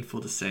that's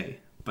painful to say,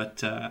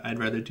 but I'd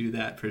rather do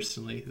that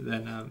personally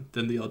than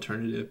the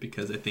alternative,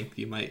 because I think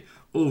you might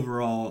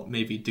overall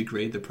maybe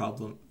degrade the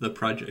product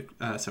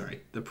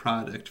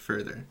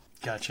further.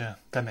 Gotcha.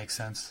 That makes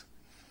sense.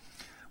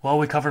 Well,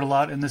 we covered a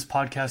lot in this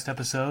podcast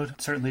episode.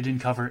 Certainly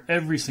didn't cover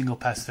every single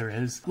pest there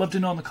is. Love to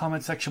know in the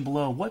comment section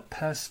below, what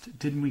pest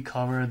didn't we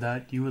cover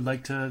that you would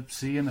like to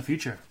see in the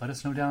future? Let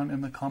us know down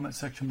in the comment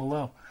section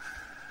below.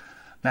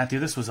 Matthew,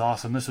 this was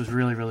awesome. This was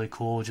really, really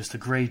cool. Just a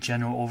great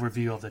general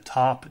overview of the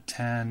top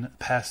 10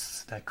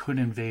 pests that could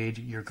invade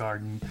your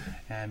garden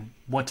and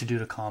what to do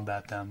to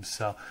combat them.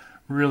 So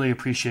really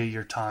appreciate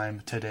your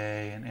time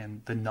today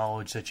and the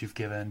knowledge that you've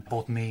given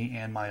both me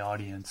and my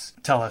audience.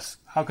 Tell us,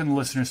 how can the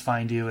listeners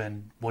find you,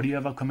 and what do you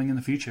have upcoming in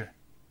the future?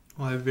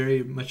 Well, I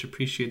very much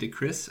appreciate it,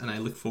 Chris, and I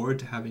look forward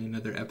to having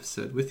another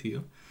episode with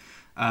you.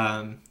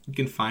 You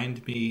can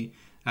find me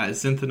at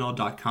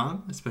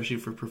zenthanol.com, especially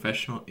for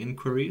professional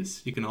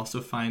inquiries. You can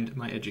also find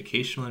my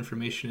educational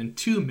information in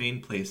two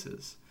main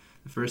places.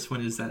 The first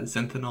one is that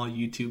Zenthanol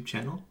YouTube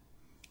channel,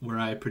 where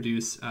I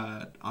produce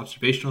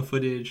observational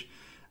footage,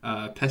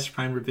 pest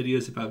primer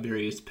videos about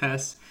various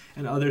pests,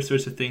 and other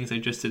sorts of things. I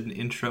just did an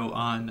intro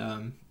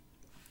on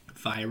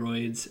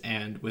viroids,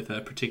 and with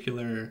a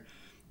particular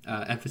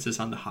emphasis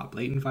on the hop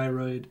latent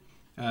viroid,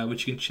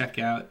 which you can check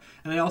out.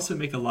 And I also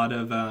make a lot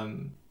of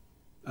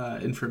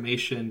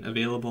information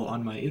available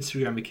on my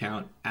Instagram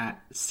account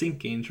at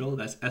SyncAngel.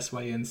 That's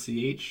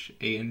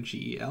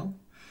SYNCHANGEL.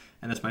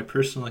 And that's my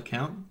personal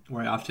account,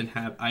 where I often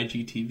have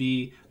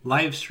IGTV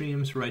live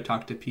streams where I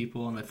talk to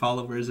people and my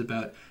followers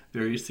about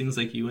various things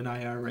like you and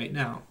I are right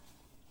now.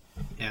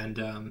 And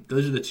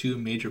those are the two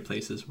major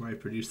places where I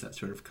produce that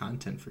sort of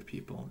content for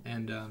people.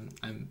 And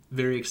I'm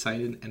very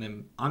excited, and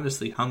I'm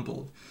honestly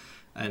humbled.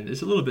 And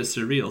it's a little bit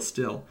surreal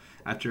still,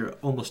 after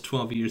almost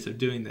 12 years of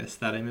doing this,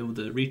 that I'm able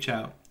to reach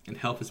out and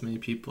help as many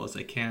people as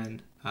I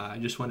can. I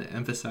just want to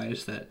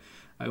emphasize that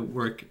I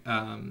work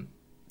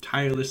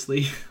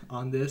tirelessly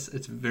on this.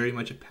 It's very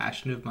much a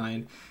passion of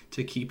mine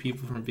to keep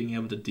people from being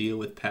able to deal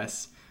with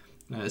pests,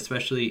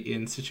 especially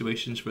in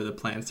situations where the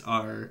plants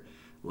are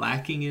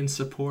lacking in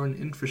support and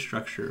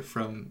infrastructure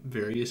from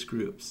various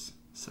groups.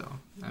 So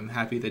I'm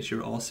happy that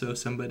you're also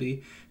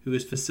somebody who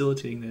is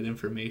facilitating that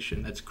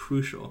information that's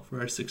crucial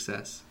for our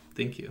success.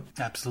 Thank you.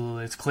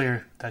 Absolutely. It's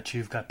clear that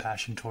you've got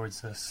passion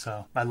towards this.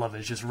 So I love it.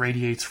 It just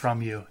radiates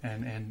from you,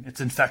 and it's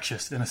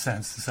infectious in a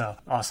sense. So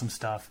awesome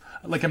stuff.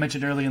 Like I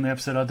mentioned earlier in the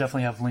episode, I'll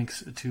definitely have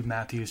links to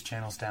Matthew's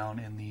channels down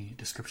in the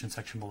description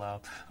section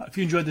below. If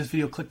you enjoyed this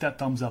video, click that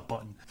thumbs up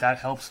button. That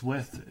helps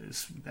with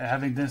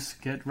having this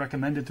get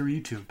recommended through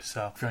YouTube.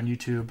 So if you're on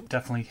YouTube,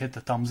 definitely hit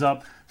the thumbs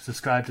up.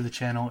 Subscribe to the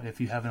channel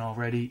if you haven't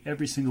already.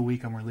 Every single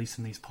week I'm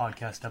releasing these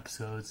podcast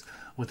episodes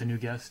with a new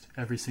guest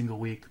every single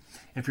week.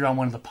 If you're on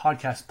one of the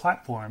podcast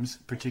platforms,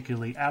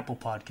 particularly Apple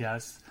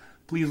Podcasts,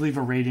 please leave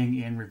a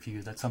rating and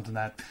review. That's something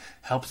that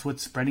helps with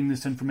spreading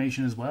this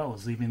information, as well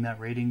as leaving that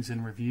ratings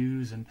and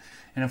reviews, and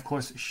of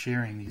course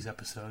sharing these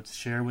episodes.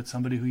 Share with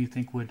somebody who you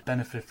think would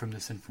benefit from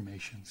this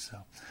information. So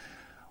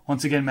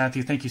once again,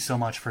 Matthew, thank you so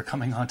much for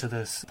coming onto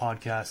this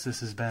podcast.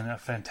 This has been a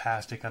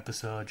fantastic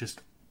episode,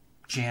 just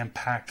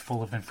jam-packed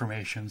full of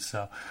information.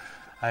 So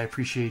I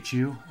appreciate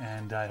you,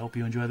 and I hope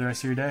you enjoy the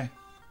rest of your day.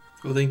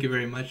 Well, thank you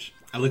very much.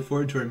 I look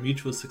forward to our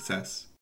mutual success.